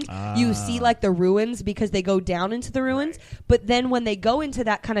land. You see like the ruins because they go down into the ruins. But then when they go into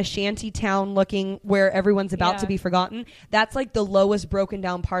that kind of shanty town looking where everyone's about to Yeah. be forgotten, that's like the lowest broken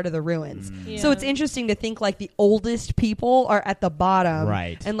down part of the ruins. Yeah. So it's interesting to think like the oldest people are at the bottom.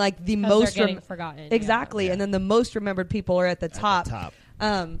 Right. And like the 'Cause most they're getting forgotten. Exactly. Yeah. And then the most remembered people are at the top. top.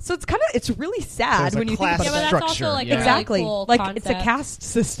 So it's really sad There's a when you think class about Yeah, but it. that's structure. also like Yeah. a Exactly. really cool Like concept. it's a caste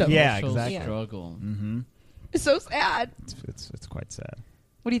system. Yeah, Social exactly. struggle. Mm-hmm. It's so sad. It's quite sad.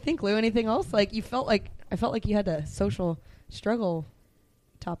 What do you think, Lou? Anything else? Like I felt like you had a social struggle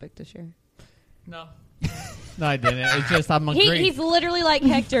topic to share. No. No, I didn't. It's just I'm agreeing. He's literally like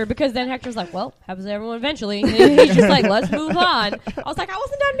Hector, because then Hector's like, well, happens to everyone eventually. And he's just like, let's move on. I was like, I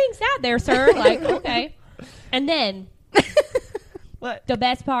wasn't done being sad there, sir. Like, okay. And then What? the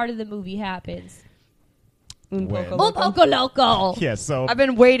best part of the movie happens. Un When- poco Un loco. poco loco. Yeah, so I've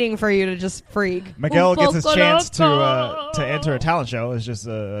been waiting for you to just freak. Miguel Un gets his poco chance loco. to enter a talent show. It's just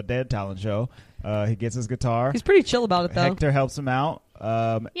a dead talent show. He gets his guitar. He's pretty chill about it, though. Hector helps him out.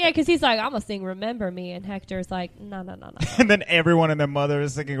 Yeah, because he's like, I'm gonna sing "Remember Me," and Hector's like, no. And then everyone and their mother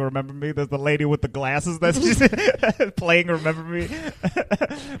is singing "Remember Me." There's the lady with the glasses that's just playing "Remember Me."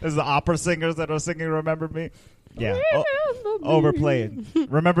 There's the opera singers that are singing "Remember Me." Yeah, overplayed.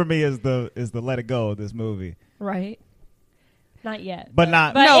 "Remember Me" is the "Let It Go" of this movie, Right. Not yet, but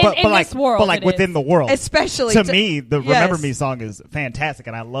not but in like this world, but like it within is. the world. Especially to me, the yes. "Remember Me" song is fantastic,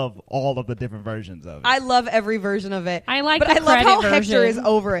 and I love all of the different versions of it. I love every version of it. I like but the I love how credit Hector version. is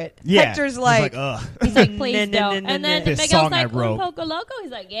over it. Yeah. Hector's He's like, ugh. He's like, please No, no, don't. no, no, And then no. This Miguel's song I like, wrote. Poco Loco.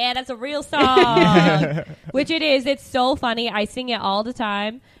 He's like, yeah, that's a real song. Which it is. It's so funny. I sing it all the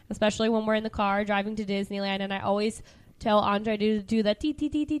time, especially when we're in the car driving to Disneyland, and I always tell Andre to do the ti ti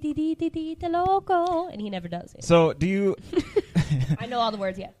ti ti ti ti ti ti ti loco, and he never does it. So do you? I know all the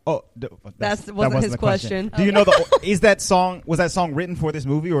words yet. Oh, That wasn't wasn't his the question. Do you know was that song written for this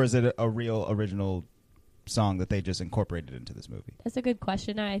movie, or is it a real original song that they just incorporated into this movie? That's a good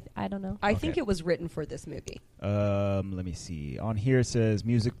question. I don't know. I think it was written for this movie. Let me see. On here it says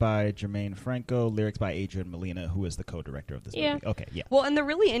music by Jermaine Franco, lyrics by Adrian Molina, who is the co-director of this movie. Okay, yeah. Well, and the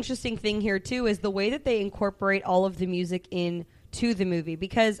really interesting thing here too is the way that they incorporate all of the music in to the movie,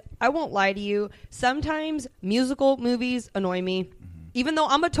 because I won't lie to you, sometimes musical movies annoy me. Even though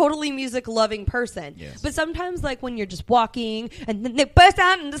I'm a totally music-loving person. Yes. But sometimes, like, when you're just walking and then they burst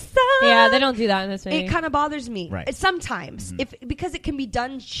out in the sun. Yeah, they don't do that in this movie. It kind of bothers me. Right. Sometimes. Because it can be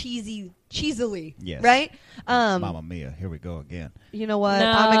done cheesily. Yes. Right? Mamma Mia, here we go again. You know what? No.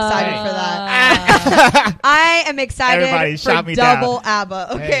 I'm excited for that. I am excited Everybody for shot me double down.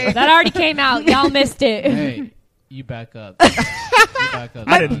 ABBA. Okay. That already came out. Y'all missed it. Hey, you back up. You back up.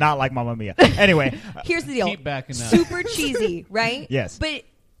 I did not like Mamma Mia. Anyway, Here's the deal. Keep backing up. Super cheesy, right? Yes. But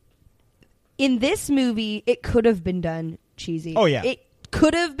in this movie, it could have been done cheesy. Oh, yeah. It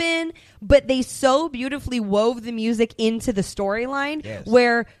could have been, but they so beautifully wove the music into the storyline Yes.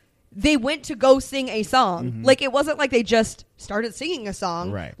 where they went to go sing a song. Like, it wasn't like they just started singing a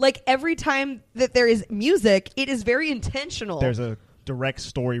song. Right. Like, every time that there is music, it is very intentional. there's a direct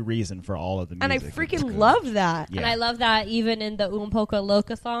story reason for all of the music. and I It's freaking good. love that. Yeah. And I love that even in the Poco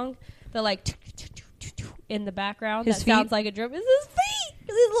Loca song, the like in the background. His That feet? sounds like a drum. It's his feet.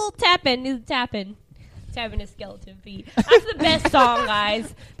 It's his little tapping. He's tapping his skeleton feet. That's the best song,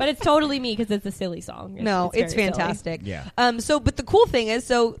 guys. But it's totally me because it's a silly song. It's very fantastic. Yeah. But the cool thing is,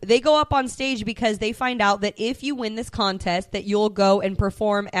 so they go up on stage because they find out that if you win this contest, that you'll go and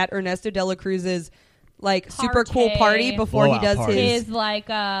perform at Ernesto de la Cruz's like super cool party before Blowout he does party. his. His like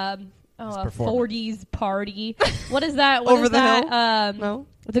a performer. 40s party. What is that? What Over is the that? hill? No.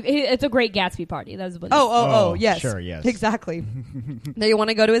 It's a Great Gatsby party. That's what. Oh, yes. Sure, yes. Exactly. They want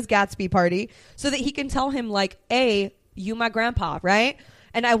to go to his Gatsby party so that he can tell him, like, A, you my grandpa, right?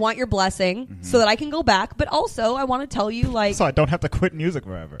 And I want your blessing so that I can go back. But also, I want to tell you, like... So I don't have to quit music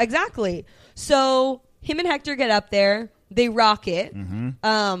forever. Exactly. So him and Hector get up there. They rock it. And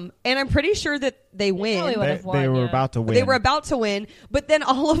I'm pretty sure that they win. probably would have won, They were yeah. about to win. They were about to win, but then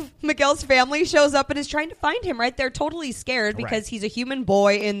all of Miguel's family shows up and is trying to find him, right? They're totally scared because Right. he's a human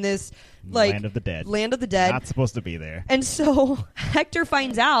boy in this, like... Land of the Dead. Land of the Dead. Not supposed to be there. And so Hector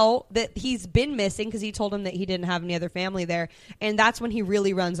finds out that he's been missing because he told him that he didn't have any other family there. And that's when he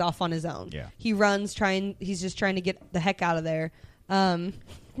really runs off on his own. Yeah. He runs he's just trying to get the heck out of there.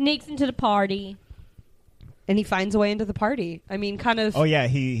 Sneaks into the party. And he finds a way into the party. I mean, kind of. Oh yeah,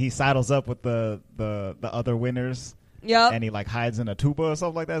 he saddles up with the other winners. Yep. And he like hides in a tuba or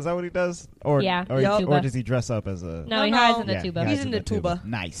something like that. Is that what he does? Or Yeah, or, Yep. or tuba. does he dress up as a? No, No, he no. hides in the Yeah, tuba. he He's hides in the tuba.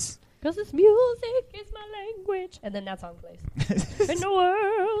 Nice. Because this music is my language. And then that song plays. In the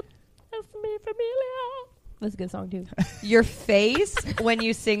world, that's me familiar. That's a good song, too. Your face when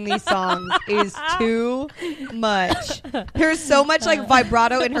you sing these songs is too much. There's so much like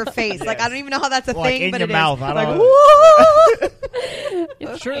vibrato in her face. Like I don't even know how that's a Like, thing, in but your it mouth, is. I Like, don't-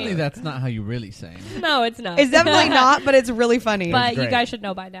 woo! Surely that's not how you really sang. No, it's not. It's definitely not, but it's really funny. But you great. guys should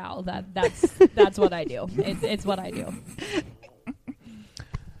know by now that's what I do. It's what I do.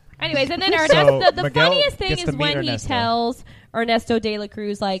 Anyways, and then Ernesto, the Miguel funniest thing gets to is meet when Ernesto. he tells Ernesto de la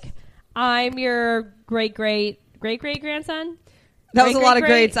Cruz, like, I'm your great-great-great-great-grandson. That was a lot of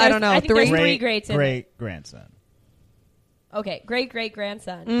greats. I don't know. I think there's Three? three greats in it. Great grandson. Okay,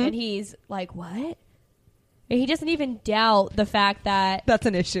 great-great-grandson. Mm. And he's like, what? And he doesn't even doubt the fact that... That's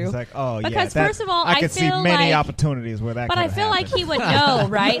an issue. It's like, oh yeah. Because that- first of all, I I could see feel many like- opportunities where that. But I could feel like happen. he would know,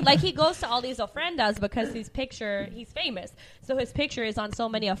 right? Like he goes to all these ofrendas because he's famous. So his picture is on so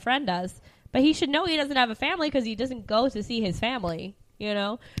many ofrendas. But he should know he doesn't have a family because he doesn't go to see his family, you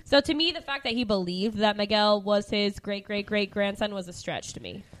know? So to me, the fact that he believed that Miguel was his great-great-great-grandson was a stretch to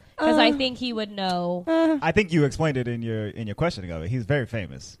me. because I think he would know. I think you explained it in your questioning of it. He's very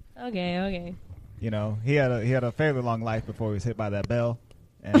famous. Okay. You know, he had a fairly long life before he was hit by that bell,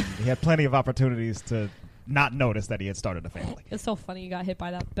 and he had plenty of opportunities to not notice that he had started a family. It's so funny you got hit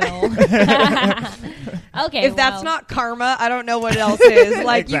by that bell. Okay, If that's not karma, I don't know what else is.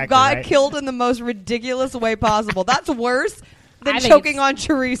 Like, you Exactly, got right? killed in the most ridiculous way possible. That's worse than I think choking it's on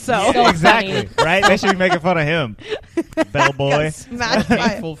chorizo. so Exactly, right? They should be making fun of him, bellboy. Got smashed by,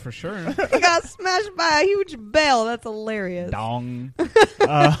 Painful for sure. he got smashed by a huge bell. That's hilarious. Dong.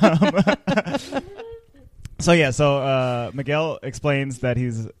 So Miguel explains that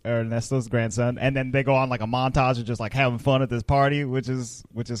he's Ernesto's grandson, and then they go on like a montage of just like having fun at this party, which is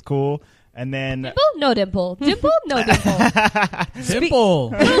cool. And then Dimple? No dimple. Dimple? No dimple. Simple.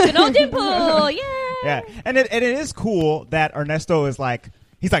 No dimple. Yeah. yeah, and it is cool that Ernesto is like.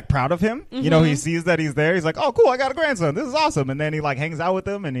 He's like proud of him. You know, he sees that he's there. He's like, "Oh, cool! I got a grandson. This is awesome." And then he like hangs out with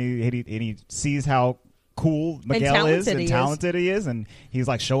him, and he sees how cool Miguel is and talented he is, and he's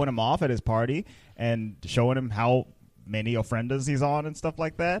like showing him off at his party and showing him how many ofrendas he's on and stuff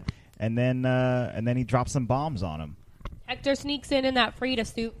like that. And then he drops some bombs on him. Hector sneaks in that Frida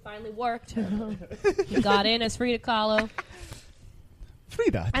suit. Finally worked. He got in as Frida Kahlo.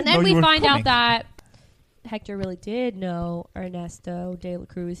 Frida, And then we find out that Hector really did know Ernesto de la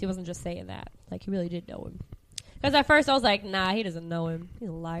Cruz. He wasn't just saying that. Like, he really did know him. Because at first I was like, nah, he doesn't know him. He's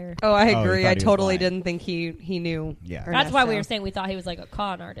a liar. Oh, I he agree. thought I he was totally lying. didn't think he knew. Yeah. That's why we were Ernesto. saying we thought he was like a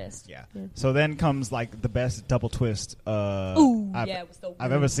con artist. Yeah. So then comes like the best double twist Ooh, I've yeah, it was so I've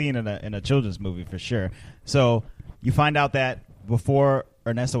good. ever seen in a children's movie for sure. So you find out that before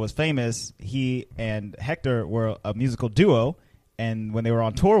Ernesto was famous, he and Hector were a musical duo, and when they were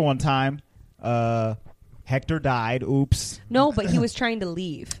on tour one time, Hector died. Oops. No, but he was trying to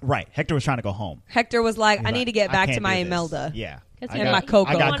leave. Right. Hector was trying to go home. Hector was like, He's I like, need to get "I back can't to my do this." Imelda. Yeah. Because And my Coco.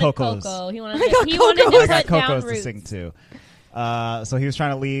 I got He wanted Coco's. Coco. He wanted I got he wanted Coco. to I put got down Coco's to roots. sing too. So he was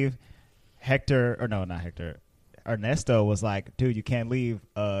trying to leave. Hector, or no, not Hector. Ernesto was like, "Dude, you can't leave.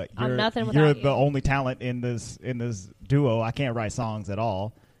 You're nothing you're without the you." only talent in this duo. I can't write songs at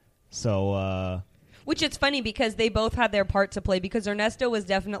all." So Which it's funny because they both had their part to play because Ernesto was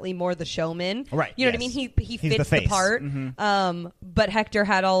definitely more the showman. Right, You know what I yes. mean? He He's the fits the, face. part. Mhm. But Hector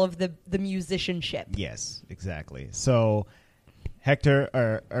had all of the musicianship. yes, exactly. So Hector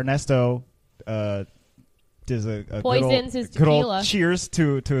or Ernesto does a Poisons his good old tequila. cheers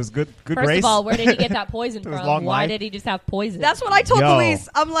to his good First grace. of all, where did he get that poison To his from? long Why life. did he just have poison? That's what I told Yo. Luis.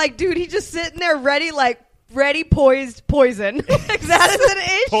 I'm like, dude, he's just sitting there ready poised poison. Like, that is an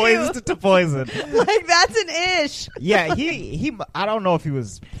issue. Poised to poison. Like, that's an ish. Yeah, he. I don't know if he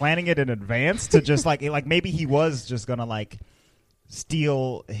was planning it in advance to just like maybe he was just gonna like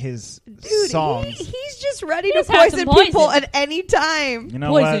steal his Dude, songs. he's just ready to just had some poison people poison. at any time. You know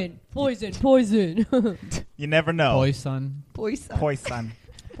poison. what? You never know. Poison. Poison. Poison.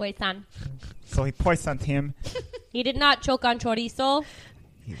 Poison. So he poisoned him. He did not choke on chorizo.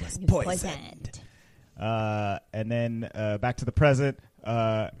 He was He was poisoned. And then back to the present.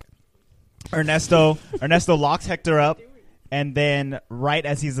 Ernesto locks Hector up, and then right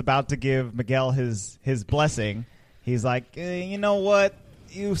as he's about to give Miguel his blessing, he's like, you know what?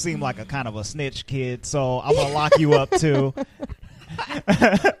 You seem like a kind of a snitch, kid. So I'm gonna lock you up too.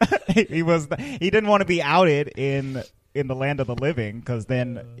 He didn't want to be outed in the land of the living because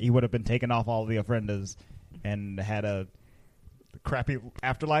then he would have been taken off all the ofrendas and had a crappy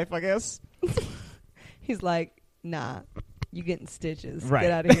afterlife, I guess. He's like, nah, you getting stitches. Right.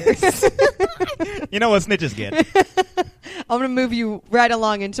 Get out of here. You know what snitches get. I'm going to move you right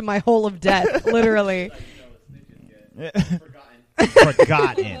along into my hole of death, literally.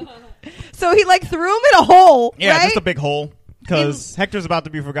 Forgotten. So he like threw him in a hole, Yeah, right? just a big hole. Because Hector's about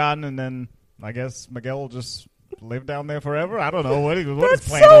to be forgotten, and then I guess Miguel will just live down there forever. I don't know what his That's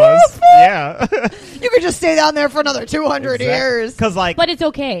plan so was. awful. Yeah. You could just stay down there for another 200 years. Because, like, But it's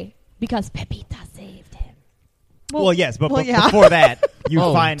okay because Pepita saved him. well, yes, but well, yeah. before that, you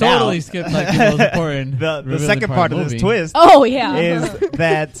find totally out skipped like the most important. the revealing second part of the this movie. twist Oh yeah. is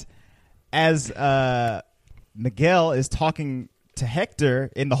that as Miguel is talking to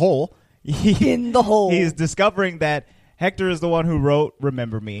Hector in the hole, In the hole. he's discovering that Hector is the one who wrote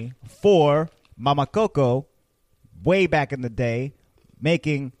Remember Me for Mama Coco way back in the day,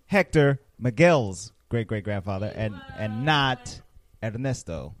 making Hector Miguel's great-great-grandfather and not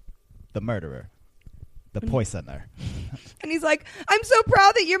Ernesto, the murderer, the poisoner. And he's like, I'm so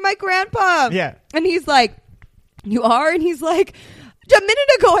proud that you're my grandpa. Yeah. And he's like, you are? And he's like, a minute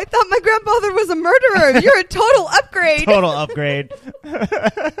ago, I thought my grandfather was a murderer. You're a total upgrade. Total upgrade,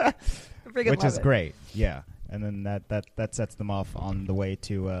 I freaking which love is it. great. Yeah. and then that sets them off on the way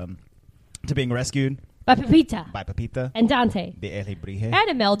to being rescued By Pepita by Pepita and Dante. de Elebrije. And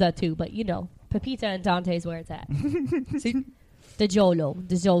Imelda, too, but you know, Pepita and Dante's where it's at. See? The Jolo.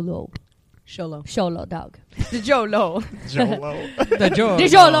 Sholo. Sholo dog. The Jolo. Jolo. The Giorno. The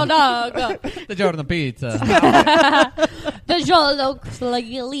Jolo dog. The Giorno pizza. The Jolo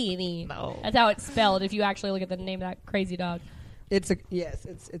Slaglini. No. That's how it's spelled if you actually look at the name of that crazy dog. It's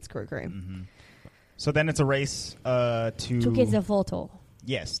cray cray. Mm-hmm. So then it's a race to get the photo.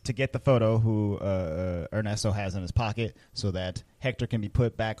 Yes, to get the photo who Ernesto has in his pocket so that Hector can be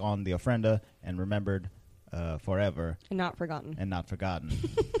put back on the ofrenda and remembered forever And not forgotten. and not forgotten.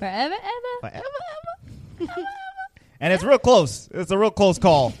 Forever, ever. Forever, ever. And it's real close. It's a real close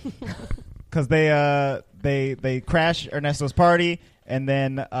call because they crash Ernesto's party and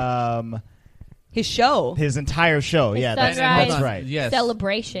then His show. his entire show. His Yeah, sunrise that's right. Yes.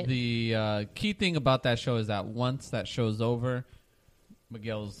 celebration. The key thing about that show is that once that show's over,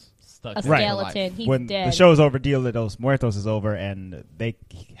 Miguel's stuck. A in Right. skeleton. life. He's When dead. the show's over, Dia de los Muertos is over, and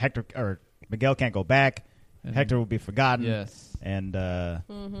Hector or Miguel can't go back. Mhm. Hector will be forgotten. Yes. And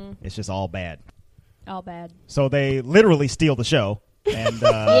Mm-hmm. it's just all bad. All bad. So they literally steal the show. And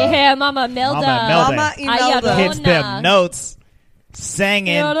Yeah, Mama Melda. Mama Mama Imelda. Imelda. hits them notes,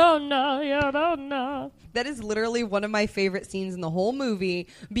 singing. You don't know. That is literally one of my favorite scenes in the whole movie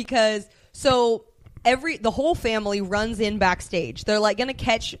because the whole family runs in backstage. They're like going to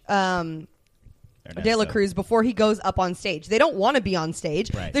catch De La Cruz before he goes up on stage. They don't want to be on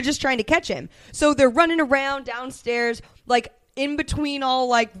stage. Right. They're just trying to catch him. So they're running around downstairs, like in between all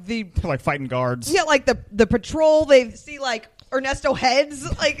like the like fighting guards. yeah, like the patrol. They see like Ernesto heads,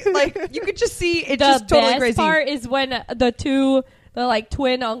 like you could just see it. The Just totally best crazy. part is when the like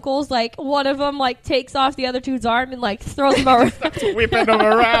twin uncles, like one of them like takes off the other two's arm and like throws them around Whipping them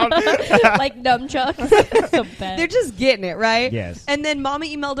around. like nunchucks. The best. They're just getting it, right? Yes. And then Mama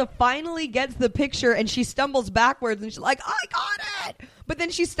Imelda finally gets the picture and she stumbles backwards and she's like, I got it! But then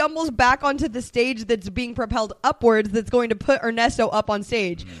she stumbles back onto the stage that's being propelled upwards that's going to put Ernesto up on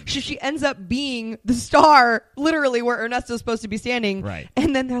stage. She ends up being the star, literally where Ernesto's supposed to be standing. Right.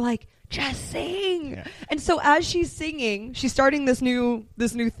 And then they're like, just sing. Yeah. And so as she's singing, she's starting this new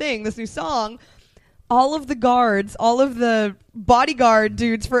song. All of the guards, all of the bodyguard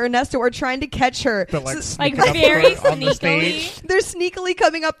dudes for Ernesto are trying to catch her. They're, like, So- sneaking like up very on the sneakily. stage. they're sneakily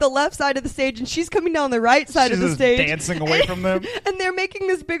coming up the left side of the stage, and she's coming down the right side She's of the just stage. dancing away from them. And they're making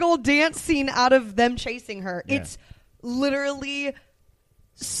this big old dance scene out of them chasing her. Yeah. It's literally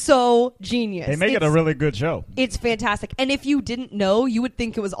so genius. They make it a really good show. It's fantastic. And if you didn't know, you would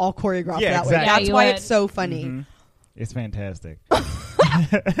think it was all choreographed Yeah, that way. exactly. Yeah, That's you why would. it's so funny. Mhm. It's fantastic.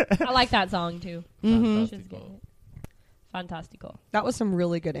 I like that song too. Mhm. She's getting it. Fantastico. That was some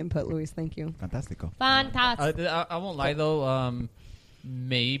really good input, Luis. Thank you. Fantastico. Fantastic. I won't lie though.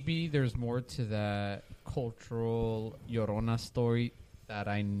 Maybe there's more to that cultural Llorona story that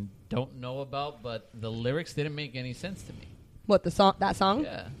I don't know about, but the lyrics didn't make any sense to me. What, the song? That song?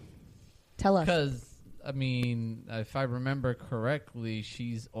 Yeah, Tell us. because I mean, if I remember correctly,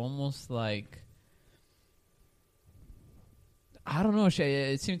 she's almost like, I don't know.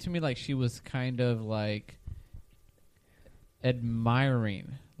 It seemed to me like she was kind of like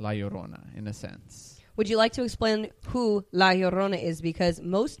admiring La Llorona in a sense. Would you like to explain who La Llorona is? Because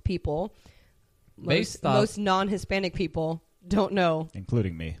most people, Based off- most non-Hispanic people, don't know.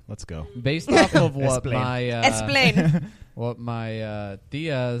 Including me. Let's go. Based off of what Explain. my Explain. what my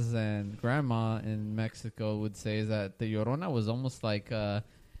tias and grandma in Mexico would say is that the Llorona was almost like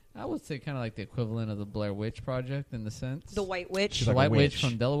I would say kind of like the equivalent of the Blair Witch Project in the sense. The White Witch. She's The like a White Witch witch.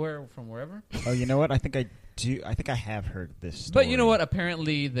 from Delaware, from wherever. Oh, you know what? I think I do. I think I have heard this story. But you know what?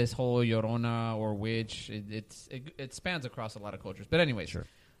 Apparently, this whole Llorona or witch, it spans across a lot of cultures. But anyways, Sure.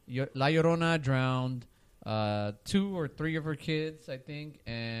 La Llorona drowned 2 or 3 of her kids, I think,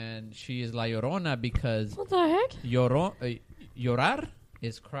 and she is La Llorona because What the heck? llorar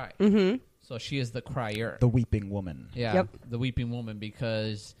is cry. Mm-hmm. So she is the crier. The weeping woman. Yeah, Yep. the weeping woman,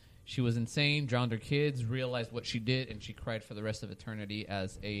 because she was insane, drowned her kids, realized what she did, and she cried for the rest of eternity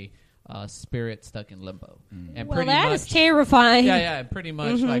as a spirit stuck in limbo. And Well, pretty that much, is terrifying. yeah, and pretty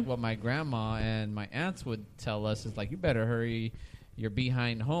much Mhm. like what my grandma and my aunts would tell us is like, you better hurry your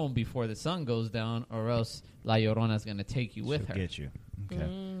behind home before the sun goes down, or else La Llorona's going to take you with She'll her. get you. Okay.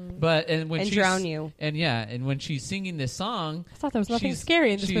 But and when And she's, drown you. and when she's singing this song, I thought there was nothing she's-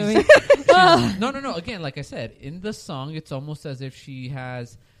 scary in this she's- movie. no. Again, like I said, in the song, it's almost as if she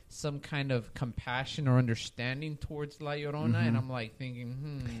has some kind of compassion or understanding towards La Llorona, and I'm like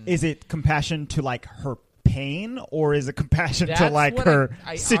thinking, Is it compassion to like her pain or is it compassion to That's like what her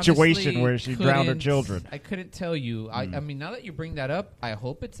I situation honestly where she drowned her couldn't- children? I couldn't tell you. I mean, now that you bring that up, I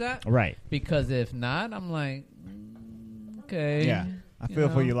hope it's that. Right. Because if not, I'm like, okay. Yeah. I feel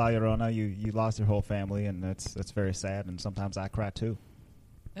for know. you, La Llorona. You lost your whole family, and that's very sad. And sometimes I cry too.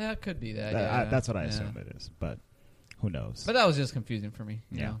 Yeah, it could be that. That's what I yeah. assume it is, but who knows? But that was just confusing for me.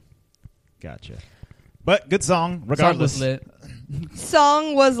 Yeah. You know? Gotcha. But good song, regardless. Song was lit.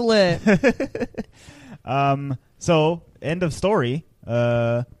 Song was lit. So end of story.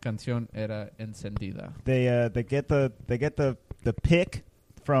 Canción era encendida. They get the pick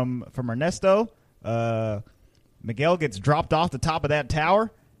from Ernesto. Miguel gets dropped off the top of that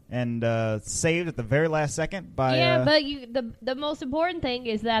tower and saved at the very last second by. but the most important thing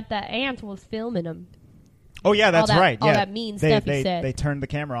is that the aunt was filming him. Oh yeah, that's right. All Yeah, that mean stuff he said. They turned the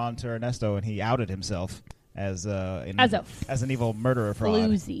camera on to Ernesto and he outed himself as an evil murderer fraud.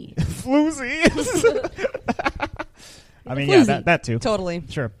 Floozy. Floozy. I mean, Floozy. yeah, that too. Totally.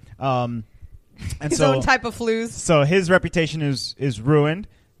 Sure. And His so, own type of flues. So his reputation is ruined.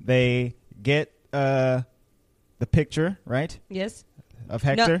 They get the picture, right, Yes. of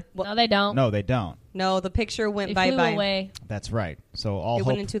Hector. No, they don't. No, they don't. No, the picture went They bye flew bye. away. That's right. So all It hope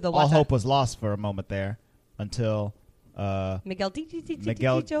went into the all water. hope was lost for a moment there until Miguel Miguel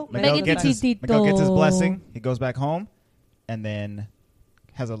Miguel gets his Tito. blessing. He goes back home and then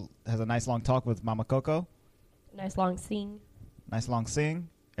has a nice long talk with Mama Coco. Nice long scene. Nice long sing.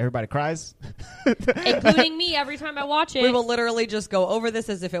 Everybody cries. Including me every time I watch it. We will literally just go over this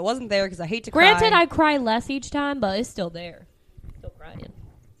as if it wasn't there because I hate to Granted, cry. I cry less each time, but it's still there. Still crying.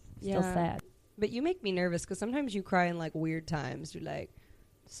 Still Yeah. sad. But you make me nervous because sometimes you cry in like weird times. You're like,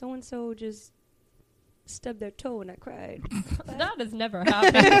 so and so just stubbed their toe and I cried. That has never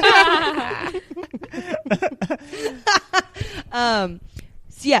happened.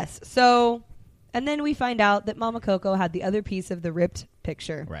 Yes. So, and then we find out that Mama Coco had the other piece of the ripped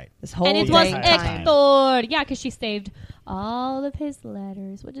picture. Right. This whole And it dang was time. Hector. Yeah, because she saved all of his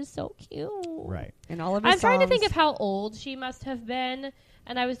letters, which is so cute. Right. And all of his I'm trying to think songs. of how old she must have been,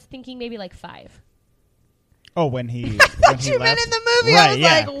 and I was thinking maybe like 5. Oh, when he I thought you meant left? in the movie. Right, I was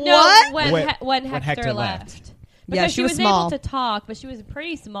yeah. like, No, what? when When Hector, Hector left. left. Yeah, Because she was able small. to talk, but she was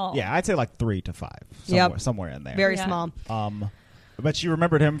pretty small. Yeah, I'd say like 3 to 5. Yep. Somewhere in there. Very Yeah. small. But she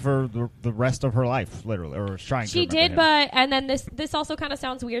remembered him for the rest of her life, literally, or was trying to. She did, remember him. but and then this also kind of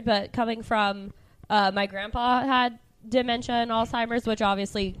sounds weird, but coming from my grandpa had dementia and Alzheimer's, which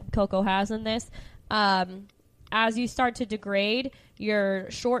obviously Coco has in this. As you start to degrade, your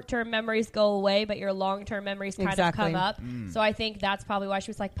short-term memories go away, but your long-term memories kind Exactly. of come up. So I think that's probably why she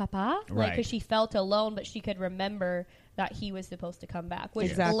was like, Papa? Like, Right. because she felt alone, but she could remember that he was supposed to come back, which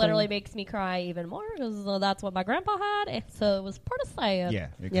Exactly. literally makes me cry even more, because that's what my grandpa had, and so it was pretty sad. Yeah,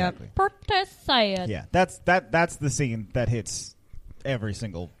 exactly. Pretty sad. Yeah, that's the scene that hits every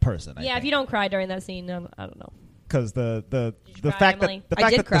single person. I Yeah, if you don't cry during that scene, I don't know. because the you cry, fact Emily? that the I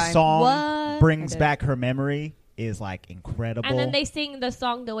fact did that the cry. song What? brings I did. back her memory is like incredible. And then they sing the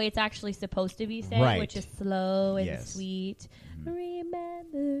song the way it's actually supposed to be sang, Right. which is slow and Yes. sweet.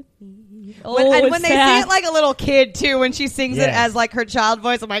 Remember me. When they sing it like a little kid too, when she sings it Yes. as like her child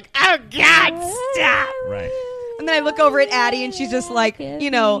voice, I'm like, oh God, stop! Right. And then I look over at Addie, and she's just like,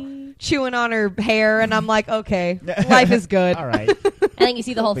 chewing on her hair, and I'm like, okay, life is good. All right. And then you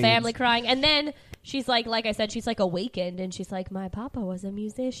see the whole Beans. family crying. And then she's like I said, she's like awakened, and she's like, my papa was a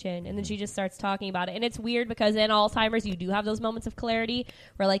musician. And then she just starts talking about it. And it's weird because in Alzheimer's, you do have those moments of clarity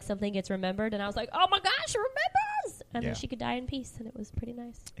where like something gets remembered. And I was like, oh my gosh, she remembers! And Yeah. then she could die in peace, and it was pretty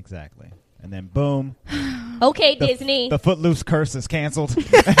nice. Exactly. And then boom, Okay, the, Disney. the Footloose curse is canceled.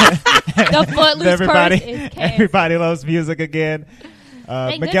 The Footloose everybody, curse is canceled. everybody loves music again.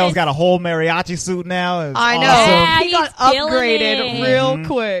 Thank Miguel's goodness. got a whole mariachi suit now. It's I know. awesome. Yeah, he got he's killing upgraded it. real Mhm.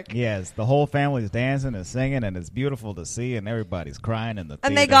 quick. Yes, the whole family's dancing and singing, and it's beautiful to see, and everybody's crying in the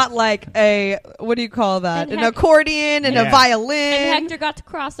And they theater. got like a, what do you call that? And An accordion and Yeah. a violin. And Hector got to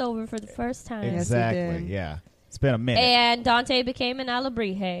cross over for the first time. Yes, he Exactly, did. yeah. It's been a minute. And Dante became an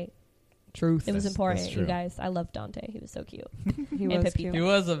Alebrije. Truth. It was That's important, true. you guys. I loved Dante. He was so cute. He and was Pepito. cute. He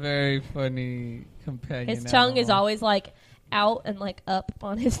was a very funny companion. His tongue is animal. always like out and like up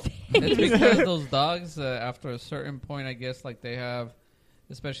on his face. It's because those dogs, after a certain point, I guess, like they have,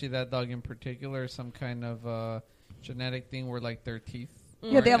 especially that dog in particular, some kind of genetic thing where like their teeth.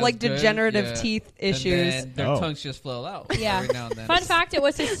 Yeah, they have aren't like as good. degenerative Yeah. teeth And issues. then their Oh. tongues just flow out. Yeah. Every now and then. Fun fact, it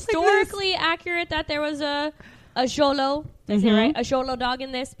was historically accurate that there was a Xolo, is it right? A Xolo dog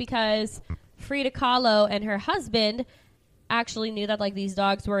in this because Frida Kahlo and her husband actually knew that like these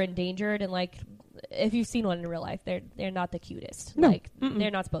dogs were endangered and like if you've seen one in real life, they're not the cutest. No. Like Mm-mm.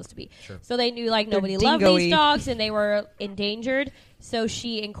 they're not supposed to be. Sure. So they knew like They're nobody loved dingo-y. these dogs and they were endangered. So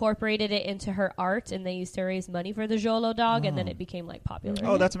she incorporated it into her art, and they used to raise money for the Jolo dog, and then it became like popular.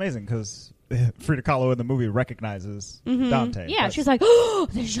 Oh, that's amazing because Frida Kahlo in the movie recognizes Dante. Yeah, That's- she's like, oh,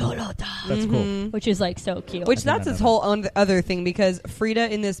 the Jolo dog, that's cool. which is like so cute. Which I that's did its not know whole other thing because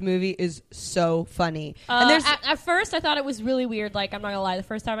Frida in this movie is so funny. And there's at first, I thought it was really weird. Like, I'm not gonna lie, the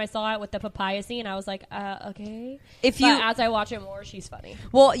first time I saw it with the papaya scene, I was like, okay. if But you as I watch it more, she's funny.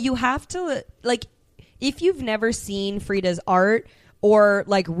 well, you have to like if you've never seen Frida's art or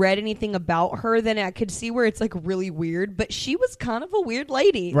like read anything about her, then I could see where it's like really weird. But she was kind of a weird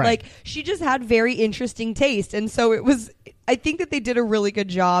lady. Right. Like she just had very interesting taste, and so it was. I think that they did a really good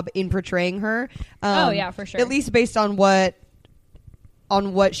job in portraying her. Oh, yeah, for sure. At least based on what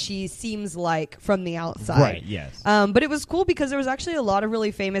she seems like from the outside. Right, yes. But it was cool because there was actually a lot of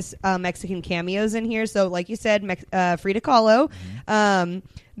really famous Mexican cameos in here. So, like you said, Frida Kahlo.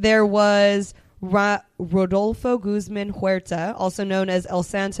 There was Rodolfo Guzman Huerta, also known as El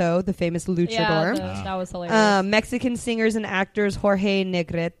Santo, the famous luchador. Yeah, that was hilarious. Mexican singers and actors Jorge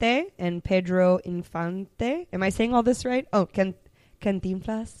Negrete and Pedro Infante. Am I saying all this right? Oh,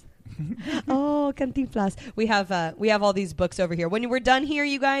 Cantinflas. Oh, Cantinflas. We have all these books over here. When we're done here,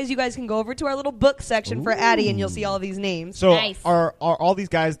 you guys can go over to our little book section for Addie, and you'll see all these names. So Nice. are all these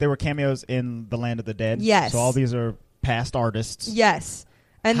guys? They were cameos in The Land of the Dead. Yes. So all these are past artists. Yes,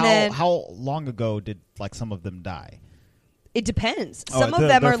 and how, then how long ago did like some of them die? it depends. Oh, Some of them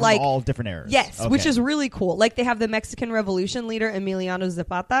they're are from like all different eras. yes, Okay. which is really cool. Like they have the Mexican Revolution leader Emiliano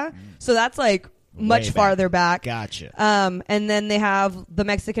Zapata, so that's like much Way back. farther back. Gotcha. And then they have the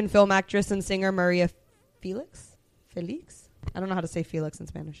Mexican film actress and singer Maria Felix. I don't know how to say Felix in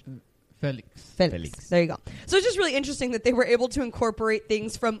Spanish. Felix. Felix. There you go. So it's just really interesting that they were able to incorporate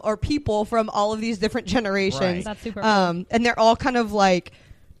things from our people from all of these different generations. Right. That's super cool. And they're all kind of like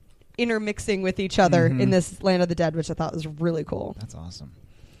intermixing with each other in this Land of the Dead, which I thought was really cool. That's awesome.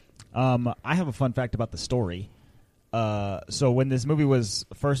 I have a fun fact about the story. So when this movie was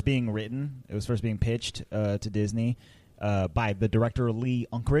first being written, it was first being pitched to Disney by the director Lee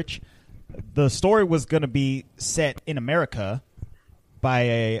Unkrich. The story was going to be set in America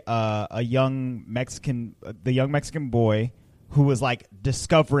by a young Mexican boy who was like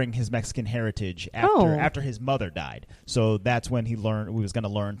discovering his Mexican heritage after his mother died. So that's when he was going to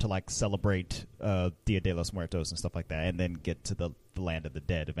learn to like celebrate Dia de los Muertos and stuff like that, and then get to the Land of the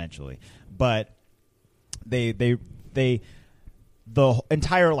Dead eventually. But the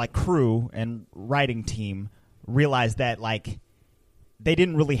entire like crew and writing team realized that like they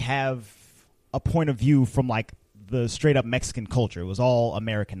didn't really have a point of view from like the straight up Mexican culture. It was all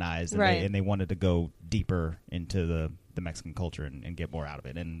Americanized, and, Right. they wanted to go deeper into the Mexican culture and get more out of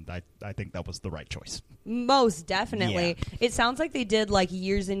it. And I think that was the right choice. Most definitely. Yeah. It sounds like they did like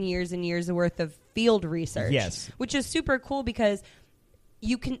years and years and years worth of field research. Yes. Which is super cool because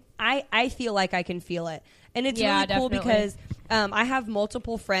you can I feel like I can feel it. And it's Yeah, really cool definitely. because I have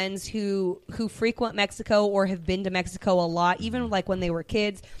multiple friends who frequent Mexico or have been to Mexico a lot, even like when they were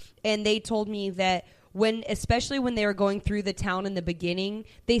kids, and they told me that especially when they were going through the town in the beginning,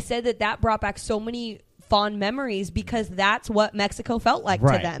 they said that brought back so many fond memories because that's what Mexico felt like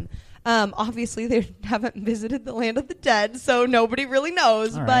Right. to them. Obviously, they haven't visited the Land of the Dead, so nobody really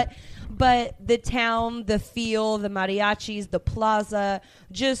knows. All right. But the town, the feel, the mariachis, the plaza,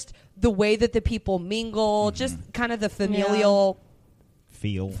 just the way that the people mingle, just kind of the familial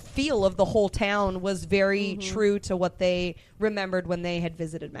feel of the whole town was very true to what they remembered when they had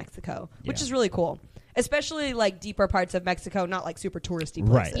visited Mexico, which Yeah. is really cool. Especially like deeper parts of Mexico, not like super touristy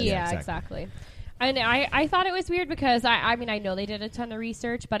Right. places. Yeah, Yeah, exactly. And I thought it was weird because I mean I know they did a ton of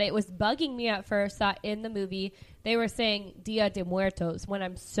research, but it was bugging me at first that in the movie they were saying Dia de Muertos when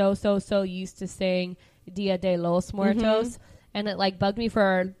I'm so used to saying Dia de los Muertos, and it like bugged me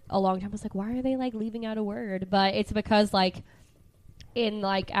for a long time. I was like, why are they like leaving out a word? But it's because like in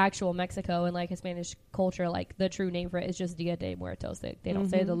like actual Mexico and like Spanish culture, like the true name for it is just Dia de Muertos. They don't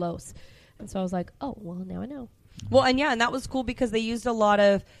say the los, and so I was like, oh well, now I know. Well, and that was cool because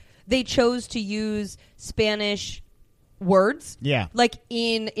they chose to use Spanish words. Yeah. Like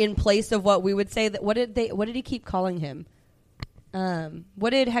in place of what we would say that what did he keep calling him? What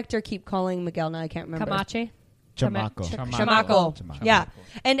did Hector keep calling Miguel? Now I can't remember. Camache. Chamaco. Chamaco. Chamaco. Yeah.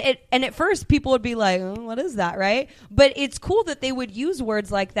 And at first people would be like, oh, what is that, right? But it's cool that they would use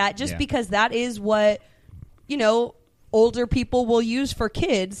words like that just Yeah. because that is what, older people will use for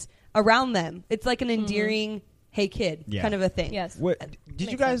kids around them. It's like an endearing, hey kid, Yeah. kind of a thing. Yes. What, did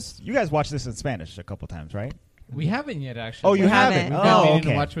Makes you guys watch this in Spanish a couple times, right? We haven't yet, actually. Oh, you haven't? haven't. We've been Oh, meaning to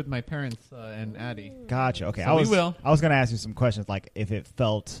okay. watch with my parents and Addie. Gotcha. Okay, So we will. I was going to ask you some questions, like if it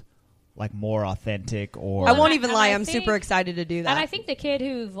felt like more authentic or. I Well, won't and even I- lie. and I I'm think- super excited to do that. And I think the kid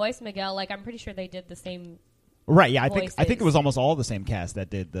who voiced Miguel, like, I'm pretty sure they did the same. Right. Yeah. I think voices. it was almost all the same cast that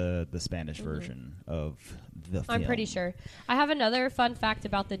did the Spanish version of the film. I'm pretty sure. I have another fun fact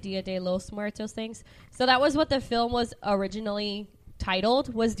about the Dia de los Muertos things. So that was what the film was originally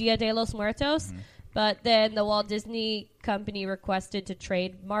titled, was Dia de los Muertos. But then the Walt Disney Company requested to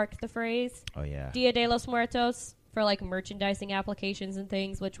trademark the phrase Oh yeah. Dia de los Muertos for like merchandising applications and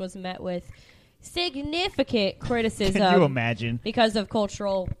things, which was met with significant criticism. Can you imagine? Because of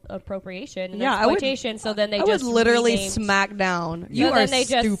cultural appropriation and Yeah, I would- exploitation. So then they I just would literally renamed- smack down. so You are then they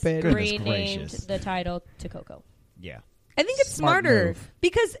just stupid. Goodness renamed gracious. the title to Coco. Yeah. I think it's Smart smarter move.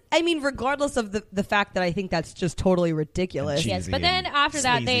 because I mean, regardless of the fact that I think that's just totally ridiculous. Cheesy Yes, but then and after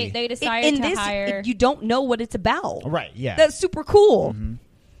that, they sleazy. decided In to this, hire. you don't know what it's about. Right. Yeah. That's super cool.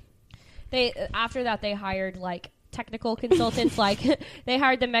 They after that they hired like technical consultants. Like they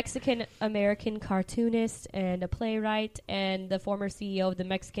hired the Mexican American cartoonist and a playwright and the former CEO of the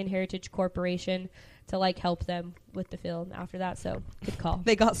Mexican Heritage Corporation to like help them with the film. After that, so good call.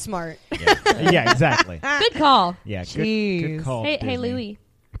 They got smart. yeah. Yeah. Exactly. Good call. Yeah. Jeez. Good call. Hey, Disney. Louis.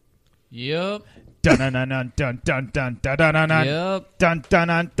 Yep. Dun dun dun dun dun dun dun dun dun dun dun Yep. dun dun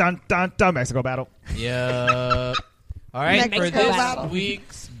dun dun dun dun. Mexico battle. Yep. All right, Mexico for this battle.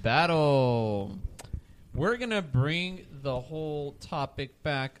 week's battle, we're going to bring the whole topic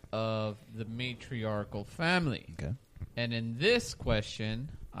back of the matriarchal family. Okay. And in this question,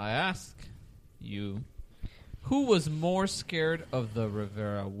 I ask you, who was more scared of the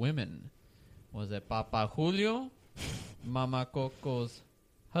Rivera women? Was it Papa Julio, Mama Coco's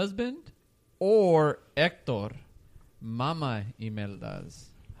husband, or Hector, Mama Imelda's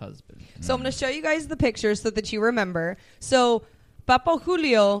husband? So I'm going to show you guys the pictures so that you remember. So Papa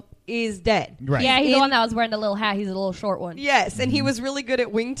Julio is dead. Right. Yeah, he's the In- one that was wearing the little hat. He's a little short one. Yes, and he was really good at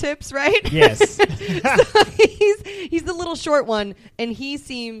wingtips, right? Yes. So he's the little short one, and he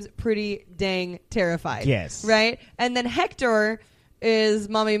seems pretty dang terrified. Yes. Right? And then Hector is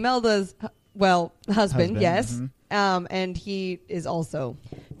Mama Imelda's, husband, yes. And he is also.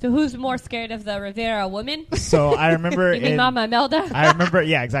 So who's more scared of the Rivera woman? So I remember You mean Mama Imelda? I remember,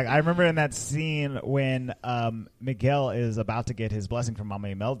 yeah, exactly. I remember in that scene when Miguel is about to get his blessing from Mama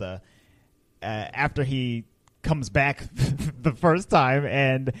Imelda, after he comes back the first time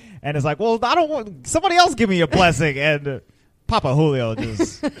and is like, well, I don't want somebody else give me a blessing, and Papa Julio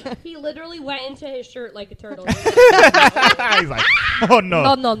just He literally went into his shirt like a turtle. he's like, oh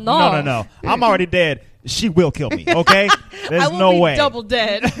no, No. I'm already dead. She will kill me. Okay, there's I will no be way. double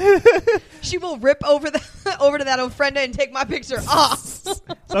dead. She will rip over to that ofrenda and take my picture off.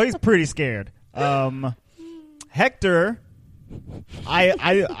 So he's pretty scared. Hector,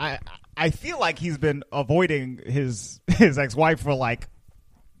 I feel like he's been avoiding his ex-wife for like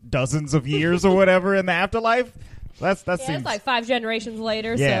dozens of years or whatever in the afterlife. That Yeah, seems it's like 5 generations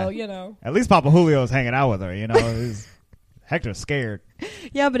later, Yeah. so, you know. at least Papa Julio's hanging out with her. You know, Hector's scared.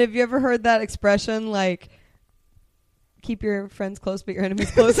 Yeah, but have you ever heard that expression, like, keep your friends close but your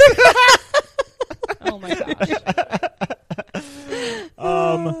enemies close? Oh, my gosh.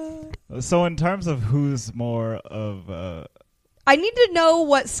 So in terms of who's more of I need to know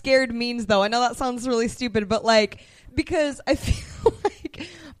what scared means, though. I know that sounds really stupid, but, like, because I feel like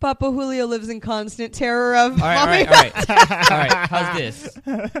Papa Julio lives in constant terror of All right, Mommy. all right. How's this?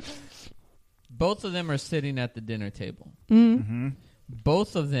 Both of them are sitting at the dinner table. mm-hmm.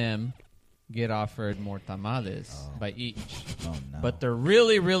 Both of them get offered more tamales by each. Oh no. But they're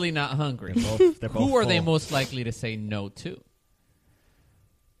really, really not hungry. they're both Who are they full. most likely to say no to?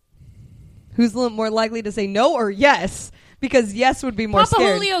 Who's more likely to say no or yes? Because yes would be more Papa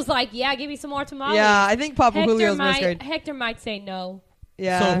scared. Julio's like, yeah, give me some more tamales. Yeah, I think Papa Julio's more scared. Hector might say no.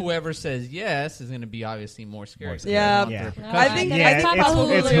 Yeah. So whoever says yes is going to be obviously more scared. More scared. Yeah. Yeah. I think Yeah, it's Papa Papa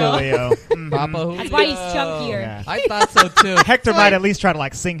it's Julio. Julio. Mhm. Papa Julio. That's why he's chunkier. Yeah. I thought so too. Hector might at least try to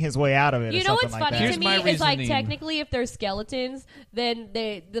like sing his way out of it. You or know something what's like funny that. Here's to me my is like reasoning. technically if they're skeletons, then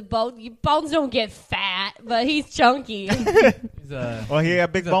the bones don't get fat, but he's chunky. He's a- Well, he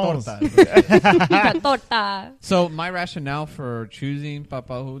had big he's a bones. torta. He's a torta. So my rationale for choosing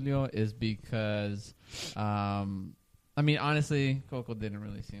Papa Julio is because, I mean, honestly, Coco didn't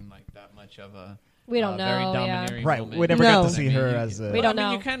really seem like that much of a We don't very know. Yeah. dominating Right, woman. we never No. got to see her as a. We don't I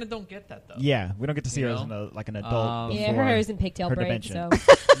mean, know. you kind of don't get that though. Yeah, we don't get to see You her as know? like an adult. Yeah, before her hair is in pigtail her braids. dimension.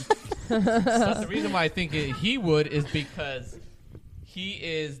 So So the reason why I think he would is because he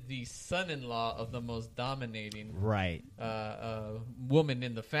is the son-in-law of the most dominating Right. woman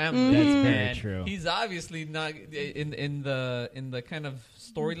in the family. That's very And true. He's obviously not in the kind of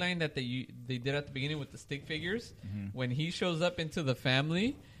storyline that they did at the beginning with the stick figures. When he shows up into the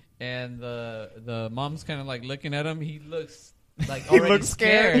family, and the mom's kind of like looking at him, he looks like He already looks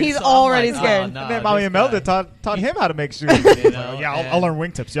scared. He's I'm already like, scared. Oh, And nah, then Mommy this Imelda guy- taught him how to make shoes. You know, Yeah, I'll and-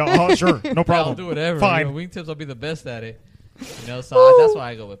 learn wingtips. Yeah, oh, sure, no problem. I'll do whatever. Fine. You know, wingtips, I'll be the best at it. You know, so that's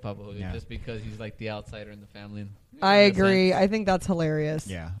why I go with Papa Julio, Yeah. just because he's like the outsider in the family. I In a agree. sense. I think that's hilarious.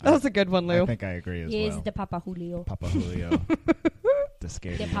 Yeah, That was a good one, Lou. I think I agree as He is well. the Papa Julio. Papa Julio, the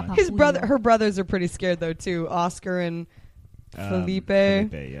scary The one. Papa His Julio. her brothers are pretty scared though too. Oscar and Felipe.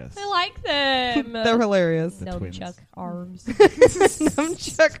 Yes. I like them. They're hilarious. The twins. Nunchuck arms.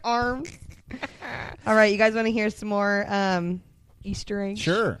 Nunchuck arms. All right, you guys want to hear some more Easter eggs?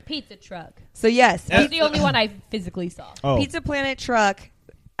 Sure. Pizza truck. So yes, That's the only one I physically saw. Oh, Pizza Planet truck.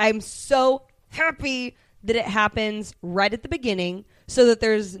 I'm so happy that it happens right at the beginning, so that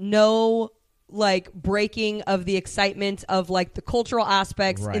there's no like breaking of the excitement of like the cultural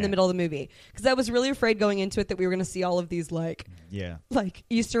aspects in Right. the middle of the movie. Because I was really afraid going into it that we were going to see all of these like yeah.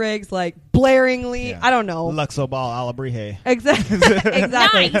 Easter eggs like blaringly. Yeah. I don't know. Luxo Ball Alabrije. Exactly.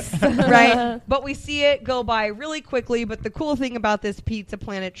 Exactly. Nice. Right. But we see it go by really quickly. But the cool thing about this Pizza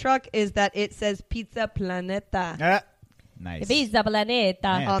Planet truck is that it says Pizza Planeta. Nice. Pizza Planeta.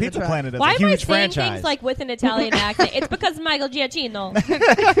 Man, on the Pizza truck. Planet is Why a am I huge saying franchise. things like with an Italian accent? It's because Michael Giacchino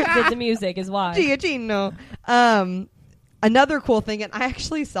did the music is why. Giacchino. Another cool thing, and I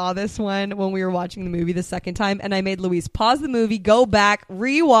actually saw this one when we were watching the movie the second time, and I made Luis pause the movie, go back,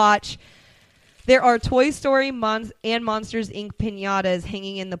 rewatch. There are Toy Story and Monsters Inc. piñatas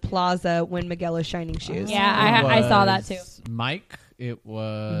hanging in the plaza when Miguel is shining shoes. Yeah, I saw that too. was Mike. It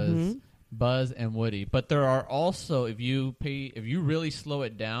was Mhm. Buzz and Woody. But there are also, if you really slow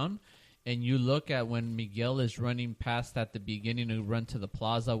it down, and you look at when Miguel is running past at the beginning to run to the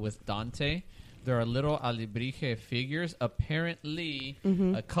plaza with Dante, there are little Alebrije figures. Apparently,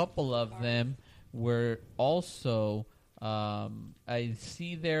 a couple of them were also. I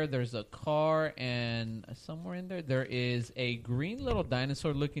see there's a car, and somewhere in there is a green little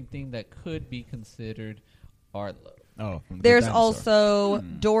dinosaur-looking thing that could be considered Arlo. Oh, from the There's dinosaur. also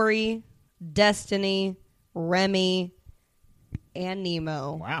Dory, Destiny, Remy, and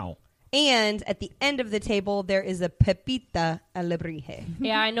Nemo. Wow. And at the end of the table, there is a Pepita Alebrije.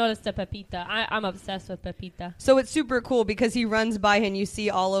 Yeah, I noticed the Pepita. I'm obsessed with Pepita. So it's super cool because he runs by and you see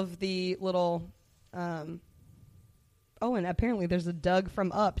all of the little. And apparently there's a Doug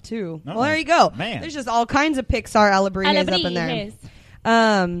from Up too. Oh, well, there you go. man. There's just all kinds of Pixar Alebrijes up in there.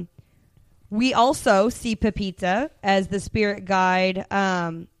 Alebrijes. We also see Pepita as the spirit guide,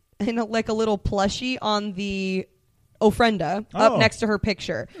 in like a little plushie on the ofrenda up Oh. next to her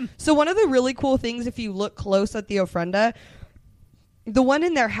picture. So one of the really cool things, if you look close at the ofrenda, the one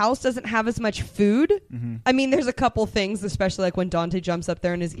in their house doesn't have as much food. I mean, there's a couple things, especially like when Dante jumps up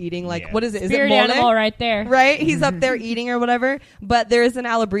there and is eating. Like, Yeah. what is it? Is Spirit it mole? animal right there. Right? He's up there eating or whatever. But there is an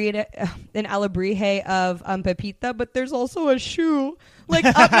alebrije of Pepita, but there's also a shoe. Like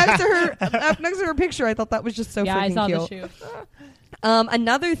up next to her picture. I thought that was just so Yeah, I freaking saw cute. the shoe.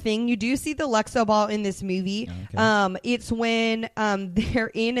 Another thing, you do see the Luxo ball in this movie. Okay. It's when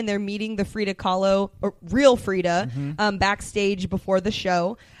they're in and they're meeting the Frida Kahlo, or real Frida, backstage before the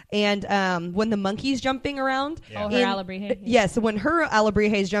show. And when the monkey's jumping around. Yeah. Oh, her Alebrije. Yes, when her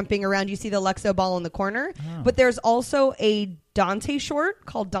Alebrije is jumping around, you see the Luxo ball in the corner. Oh. But there's also a Dante short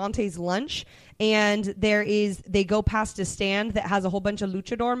called Dante's Lunch. And they go past a stand that has a whole bunch of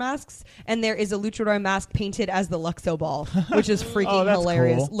luchador masks, and there is a luchador mask painted as the Luxo ball, which is freaking Oh, that's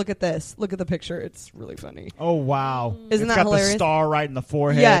hilarious. cool. Look at this. Look at the picture. It's really funny. Oh, wow. Isn't It's that got hilarious? the star right in the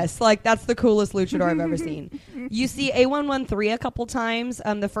forehead. Yes, like that's the coolest luchador I've ever seen. You see A113 a couple times.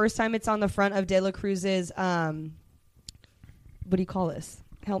 The first time it's on the front of De La Cruz's, what do you call this?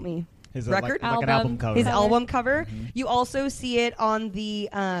 Help me. His Record? like an Album. album cover. His Cover. album cover. You also see it on the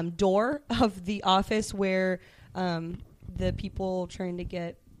door of the office where the people trying to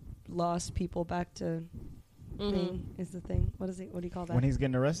get lost people back to thing is the thing. What is it? What do you call that? When he's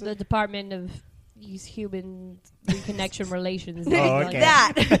getting The arrested? Department of these human connection relations. Oh, okay.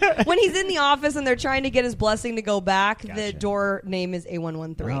 That when he's in the office and they're trying to get his blessing to go back, the Gotcha. door name is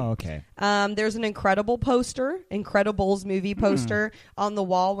A113. Oh, okay. There's an Incredibles movie poster on the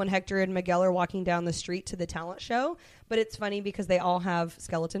wall when Hector and Miguel are walking down the street to the talent show. But it's funny because they all have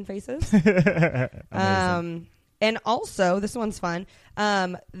skeleton faces. Amazing. And also, this one's fun.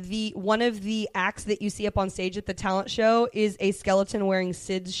 The one of the acts that you see up on stage at the talent show is a skeleton wearing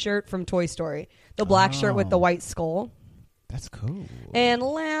Sid's shirt from Toy Story, the black shirt with the white skull. That's cool. And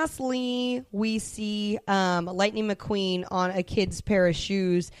lastly, we see Lightning McQueen on a kid's pair of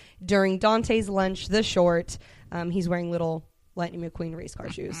shoes during Dante's Lunch, the short. He's wearing little Lightning McQueen race car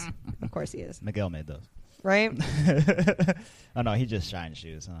shoes. Of course he is. Miguel made those. Right? Oh, no, he just shines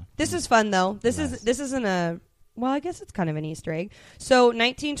shoes, huh? This is fun, though. This Nice. isn't a... Well, I guess it's kind of an Easter egg. So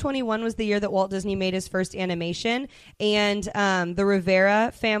 1921 was the year that Walt Disney made his first animation. And the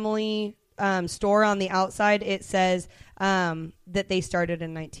Rivera family store on the outside, it says that they started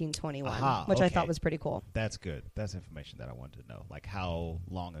in 1921, which I thought was pretty cool. That's good. That's information that I wanted to know. Like how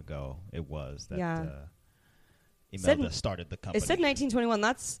long ago it was that Imelda started the company. It said 1921.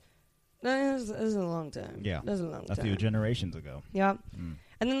 That's a long time. Yeah. That's a long time. A few generations ago. Yeah. Mm.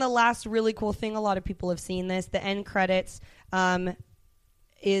 And then the last really cool thing, a lot of people have seen this, the end credits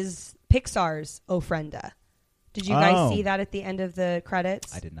is Pixar's Ofrenda. Did you guys see that at the end of the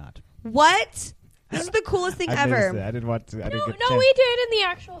credits? I did not. What? This is the coolest thing I ever. missed it. I didn't want to. I didn't get a No, chance. we did in the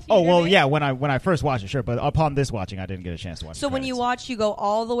actual theater. Oh well, right? yeah. When I first watched it, sure. But upon this watching, I didn't get a chance to watch. So the when you credits. watch, you go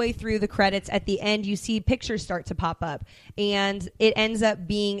all the way through the credits. At the end, you see pictures start to pop up, and it ends up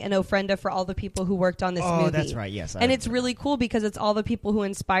being an ofrenda for all the people who worked on this movie. Oh, that's right. Yes, And it's really cool because it's all the people who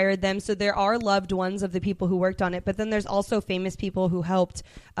inspired them. So there are loved ones of the people who worked on it, but then there's also famous people who helped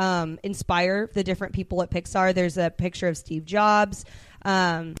inspire the different people at Pixar. There's a picture of Steve Jobs,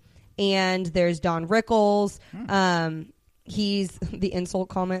 and there's Don Rickles. He's the insult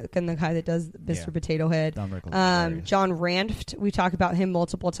comic and the guy that does Mr. Potato Head. Don Rickles. John Ranft, we talk about him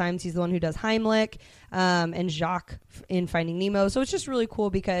multiple times. He's the one who does Heimlich, and Jacques in Finding Nemo. So it's just really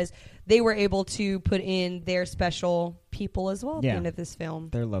cool because they were able to put in their special people as well at the end of this film.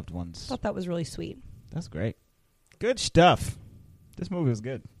 Their loved ones. I thought that was really sweet. That's great. Good stuff. This movie was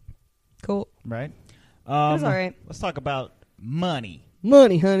good, Cool. right? It was all right. Let's talk about money.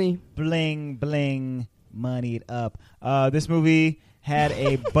 Money, honey. Bling, bling, moneyed up. This movie had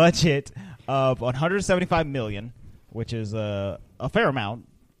a budget of $175 million, which is a fair amount.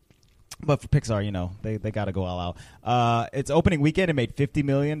 But for Pixar, you know, they got to go all out. Its opening weekend, it made $50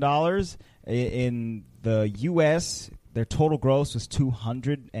 million. In the U.S., their total gross was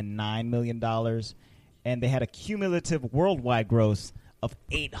 $209 million. And they had a cumulative worldwide gross of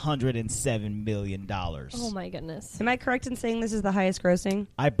 $807 million. Oh my goodness. Am I correct in saying this is the highest grossing?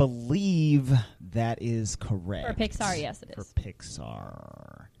 I believe that is correct. For Pixar, yes, it is. For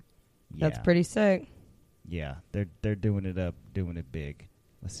Pixar. Yeah. That's pretty sick. Yeah, they're doing it up, doing it big.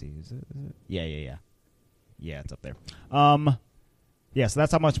 Let's see, is it? Yeah. Yeah, it's up there. Yeah, so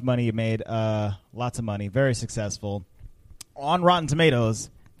that's how much money it made. Lots of money, very successful. On Rotten Tomatoes,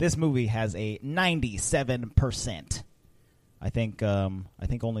 this movie has a 97%. I think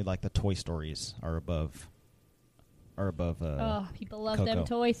only like the Toy Stories are above. People love Coco. them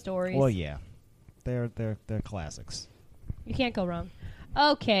Toy Stories. Well, yeah, they're classics. You can't go wrong.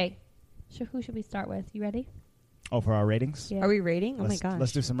 Okay. So who should we start with? You ready? Oh, for our ratings? Yeah. Are we rating? Oh my Let's- gosh.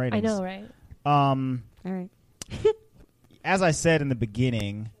 Let's do some I ratings. know, right? All right. As I said in the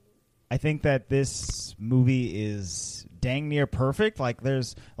beginning, I think that this movie is dang near perfect. Like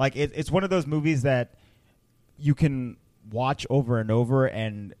it's one of those movies that you can watch over and over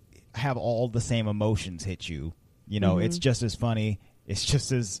and have all the same emotions hit you. You know, it's just as funny. It's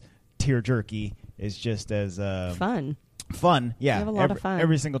just as tear jerky. It's just as Fun. Fun, yeah. You have a lot of fun.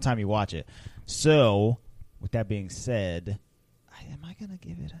 Every single time you watch it. So, with that being said, am I gonna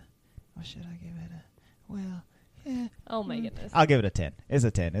give it a? Or should I give it a? Well, yeah. Oh my goodness. I'll give it a 10. It's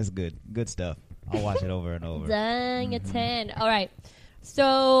a 10. It's good stuff. I'll watch it over and over. Dang, a 10. All right.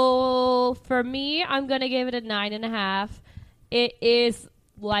 So for me, I'm going to give it a 9.5. It is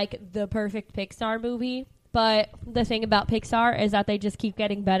like the perfect Pixar movie. But the thing about Pixar is that they just keep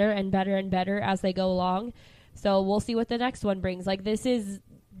getting better and better and better as they go along. So we'll see what the next one brings. Like, this is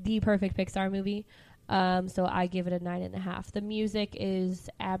the perfect Pixar movie. So I give it a 9.5. The music is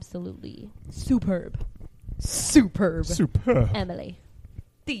absolutely superb. Superb. Emily.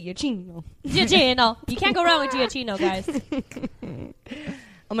 Giacchino. Giacchino. You can't go wrong with Giacchino, guys. I'm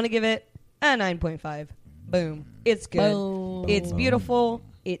going to give it a 9.5. Boom. It's good. Boom. It's beautiful.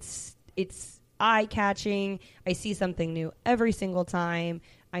 It's eye-catching. I see something new every single time.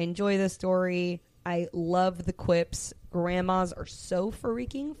 I enjoy the story. I love the quips. Grandmas are so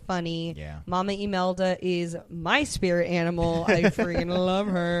freaking funny. Yeah. Mama Imelda is my spirit animal. I freaking love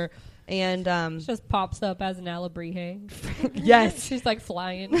her. And She just pops up as an Alabrije. yes, She's like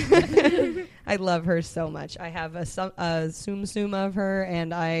flying. I love her so much. I have a Tsum Tsum of her,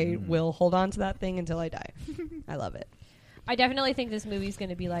 and I will hold on to that thing until I die. I love it. I definitely think this movie's going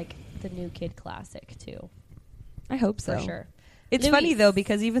to be like the new kid classic too. I hope so. For sure. It's Luis. funny though,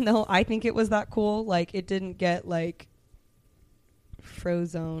 because even though I think it was that cool, like it didn't get like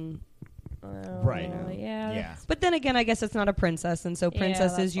Frozone. Right. Yeah. Yeah. But then again, I guess it's not a princess, and so Yeah,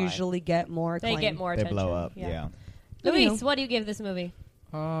 princesses that's why. usually get more They acclaim. get more They attention. blow up. Yeah. Luis, what do you give this movie?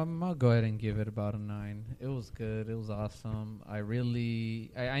 I'll go ahead and give it about a 9. It was good. It was awesome. I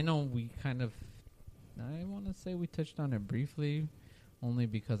know we kind of, I want to say we touched on it briefly, only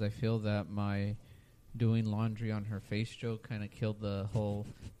because I feel that my doing laundry on her face joke kind of killed the whole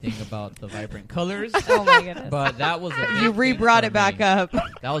thing about the vibrant colors. Oh my goodness. But that was a big You thing re-brought for it back me. up.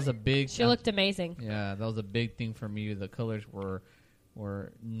 That was a big. She looked amazing. Yeah, that was a big thing for me. The colors were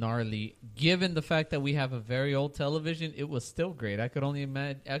gnarly. Given the fact that we have a very old television, it was still great. I could only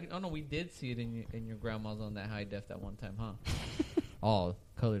imagine. Oh no, we did see it in your grandma's on that high def that one time, huh? All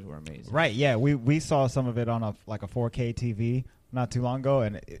colors were amazing. Right. Yeah. We saw some of it on a 4K TV not too long ago,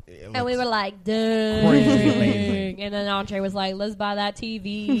 and And we were like, dang. crazy amazing. And then Andre was like, let's buy that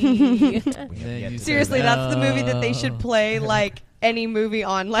TV. Then you said, Seriously, that's the movie that they should "No." play like any movie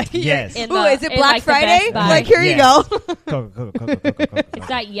on. Like, Yes. In Ooh, the- is it in, Black like, the Friday? Best Buy. Like, here Yes. you go. Coco. It's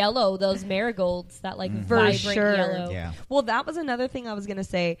that yellow, those marigolds, that like For vibrant sure. yellow. Yeah. Well, that was another thing I was going to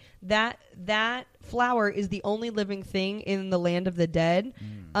say. That flower is the only living thing in the land of the dead.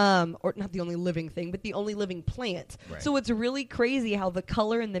 Or not the only living thing, but the only living plant. Right. So it's really crazy how the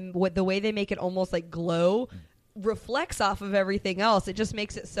color and the way they make it almost like glow reflects off of everything else. It just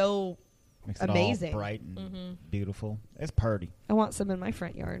makes it so Makes it amazing. all bright and beautiful. It's purty. I want some in my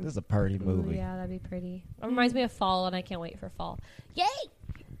front yard. This is a purty Ooh, movie. yeah, that'd be pretty. It reminds me of fall, and I can't wait for fall. Yay!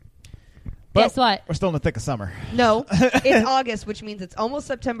 But Guess what? We're still in the thick of summer. No, it's August, which means it's almost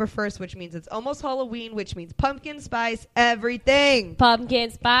September 1st, which means it's almost Halloween, which means pumpkin spice, everything.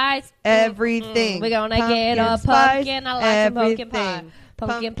 Pumpkin spice. Everything. We're gonna get a spice, pumpkin. I like some pumpkin pie. everything.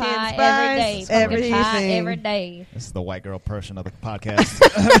 Pumpkin Pumpkin pie spice, every day. Pumpkin pie everything. every day. This is the white girl portion of the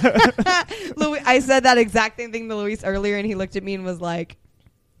podcast. Louis, I said that exact same thing to Luis earlier, and he looked at me and was like,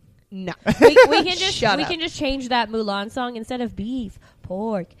 "No." We can just Shut we up. can just change that Mulan song instead of beef,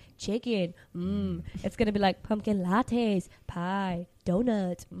 pork, chicken. It's gonna be like pumpkin lattes, pie,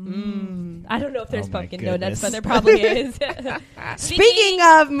 donuts. I don't know if there's Oh my pumpkin donuts, goodness. but there probably is. Speaking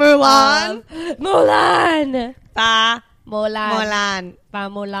of Mulan, Mulan, Ba Mulan, Mulan. Ba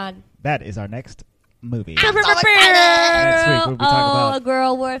Mulan. That is our next movie. Next week we'll be talking about- a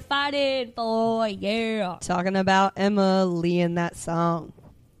girl worth fighting for. Yeah, Talking about Emily and that song.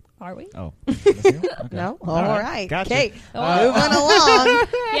 are we? Oh. Okay. No? All All right. right. Gotcha. Okay. Oh. Moving along.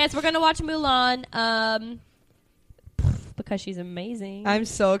 Yes, we're gonna watch Mulan. Because she's amazing. I'm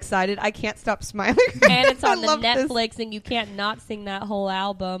so excited. I can't stop smiling. And it's I on the love this. Netflix, and you can't not sing that whole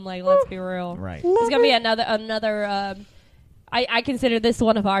album. Like, let's be real. Right. There's gonna be another. I consider this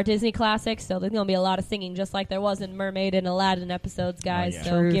one of our Disney classics, so there's gonna be a lot of singing, just like there was in Mermaid and Aladdin episodes, guys. yeah.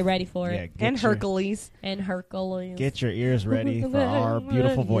 So Truth. get ready for Yeah, it. get And your- Hercules. And Hercules. Get your ears ready for our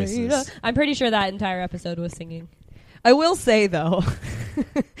beautiful voices. I'm pretty sure that entire episode was singing. I will say, though,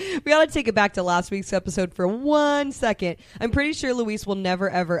 we ought to take it back to last week's episode for 1 second. I'm pretty sure Luis will never,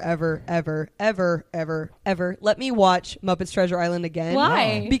 ever, ever, ever, ever, ever, ever let me watch Muppets Treasure Island again.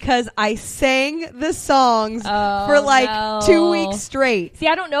 Why? Because I sang the songs Oh, for like no. 2 weeks straight. See,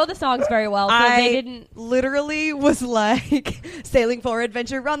 I don't know the songs very well, so I they didn't. literally was like sailing for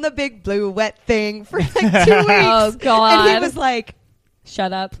adventure on the big blue wet thing for like 2 weeks. Oh, God. And he was like,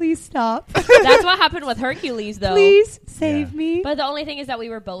 Shut up. please stop. That's what happened with Hercules, though. Please save Yeah. me. But the only thing is that we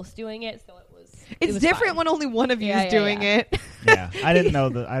were both doing it, so it was. It's different fine. when only one of you Yeah, is yeah, doing yeah. it. Yeah, I didn't know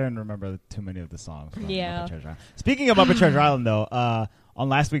I didn't remember too many of the songs. From Yeah. Muppet Treasure Island. Speaking of Muppet Treasure Island, though, on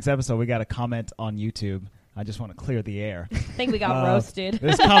last week's episode, we got a comment on YouTube. I just want to clear the air. I think we got roasted.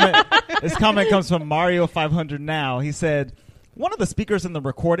 This comment comes from Mario 500 Now. He said, one of the speakers in the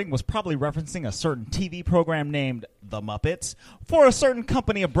recording was probably referencing a certain TV program named The Muppets for a certain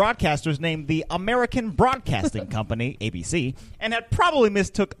company of broadcasters named the American Broadcasting Company, ABC, and had probably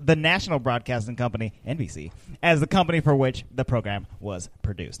mistook the National Broadcasting Company, NBC, as the company for which the program was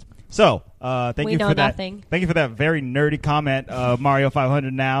produced. So, thank We you know for that. nothing. Thank you for that very nerdy comment, Mario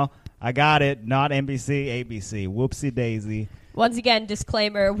 500 Now. I got it. Not NBC, ABC. Whoopsie daisy. Once again,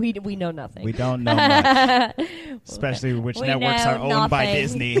 disclaimer: we know nothing. We don't know much. Especially which We networks know are owned by nothing.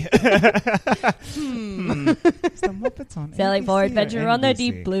 Disney. It's the Muppets on Sailing for NBC or adventure on the NBC?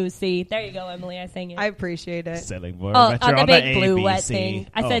 deep blue sea. There you go, Emily. I sang it. I appreciate it. Sailing for on adventure the on big the blue ABC. wet thing.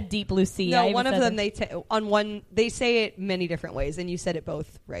 I Oh. said deep blue sea. No, I even one of said them that. they say it many different ways, and you said it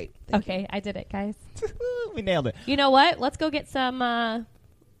both right. Thank Okay, I did it, guys. We nailed it. You know what? Let's go get some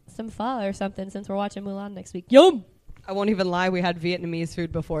pho or something since we're watching Mulan next week. Yum. you. I won't even lie. We had Vietnamese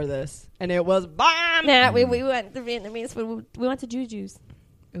food before this, and it was bomb. Nah, we went to Vietnamese food. We went to Juju's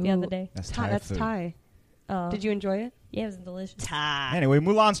the other day. That's Thai. Thai That's food. Thai. Oh. Did you enjoy it? Yeah, it was delicious. Anyway,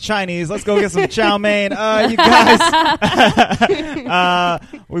 Mulan's Chinese. Let's go get some chow mein. You guys,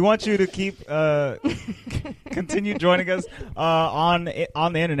 we want you to keep continue joining us on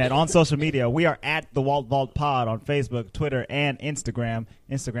the internet, on social media. We are at the Walt Vault Pod on Facebook, Twitter, and Instagram.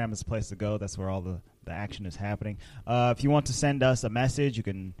 Instagram is the place to go. That's where all the action is happening. If you want to send us a message, you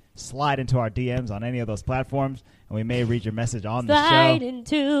can slide into our DMs on any of those platforms, and we may read your message on the show. Slide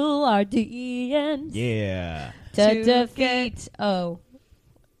into our DMs. Yeah. To defeat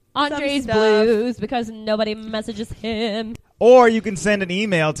Andre's blues because nobody messages him. Or you can send an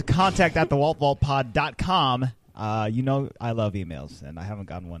email to contact@thewaltvaultpod.com. You know I love emails, and I haven't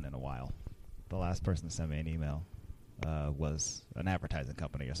gotten one in a while. The last person to send me an email was an advertising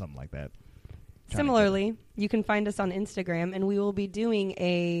company or something like that. Similarly, you can find us on Instagram, and we will be doing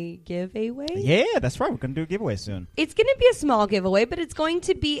a giveaway. Yeah, that's right. We're going to do a giveaway soon. It's going to be a small giveaway, but it's going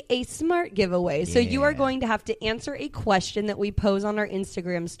to be a smart giveaway. So you are going to have to answer a question that we pose on our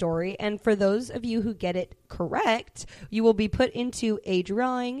Instagram story. And for those of you who get it correct, you will be put into a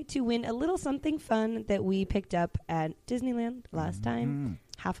drawing to win a little something fun that we picked up at Disneyland last time.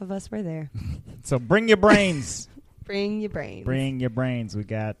 Half of us were there. So bring your brains. Bring your brains. Bring your brains. We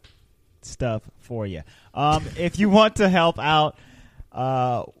got stuff for you. If you want to help out,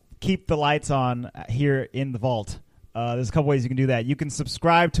 keep the lights on here in the vault, there's a couple ways you can do that. You can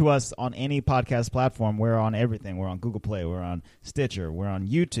subscribe to us on any podcast platform. We're on everything. We're on Google Play. We're on Stitcher. We're on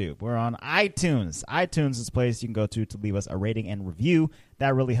YouTube. We're on iTunes. iTunes is a place you can go to leave us a rating and review.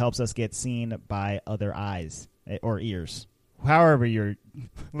 That really helps us get seen by other eyes or ears, however you're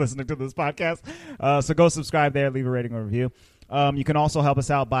listening to this podcast. So go subscribe there, leave a rating or review. You can also help us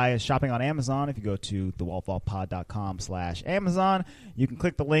out by shopping on Amazon. If you go to thewaltvaultpod.com/Amazon, you can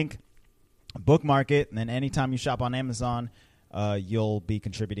click the link, bookmark it, and then anytime you shop on Amazon, you'll be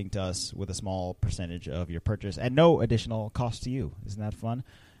contributing to us with a small percentage of your purchase at no additional cost to you. Isn't that fun?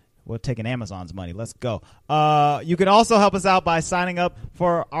 We're taking Amazon's money. Let's go. You can also help us out by signing up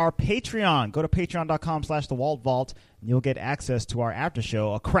for our Patreon. Go to patreon.com/thewaltvault, and you'll get access to our after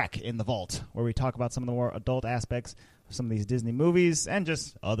show, A Crack in the Vault, where we talk about some of the more adult aspects some of these Disney movies and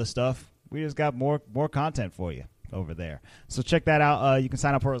just other stuff. We just got more content for you over there. So check that out. You can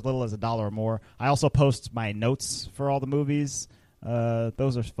sign up for as little as $1 or more. I also post my notes for all the movies.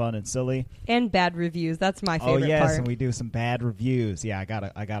 Those are fun and silly. And bad reviews. That's my favorite part. Oh, yes, and we do some bad reviews. Yeah, I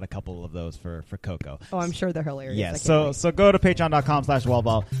got a couple of those for Coco. Oh, I'm sure they're hilarious. Yeah, so go to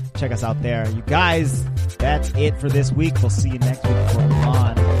patreon.com/wallball. Check us out there. You guys, that's it for this week. We'll see you next week for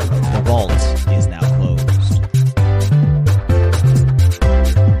Mulan. The vault is now closed.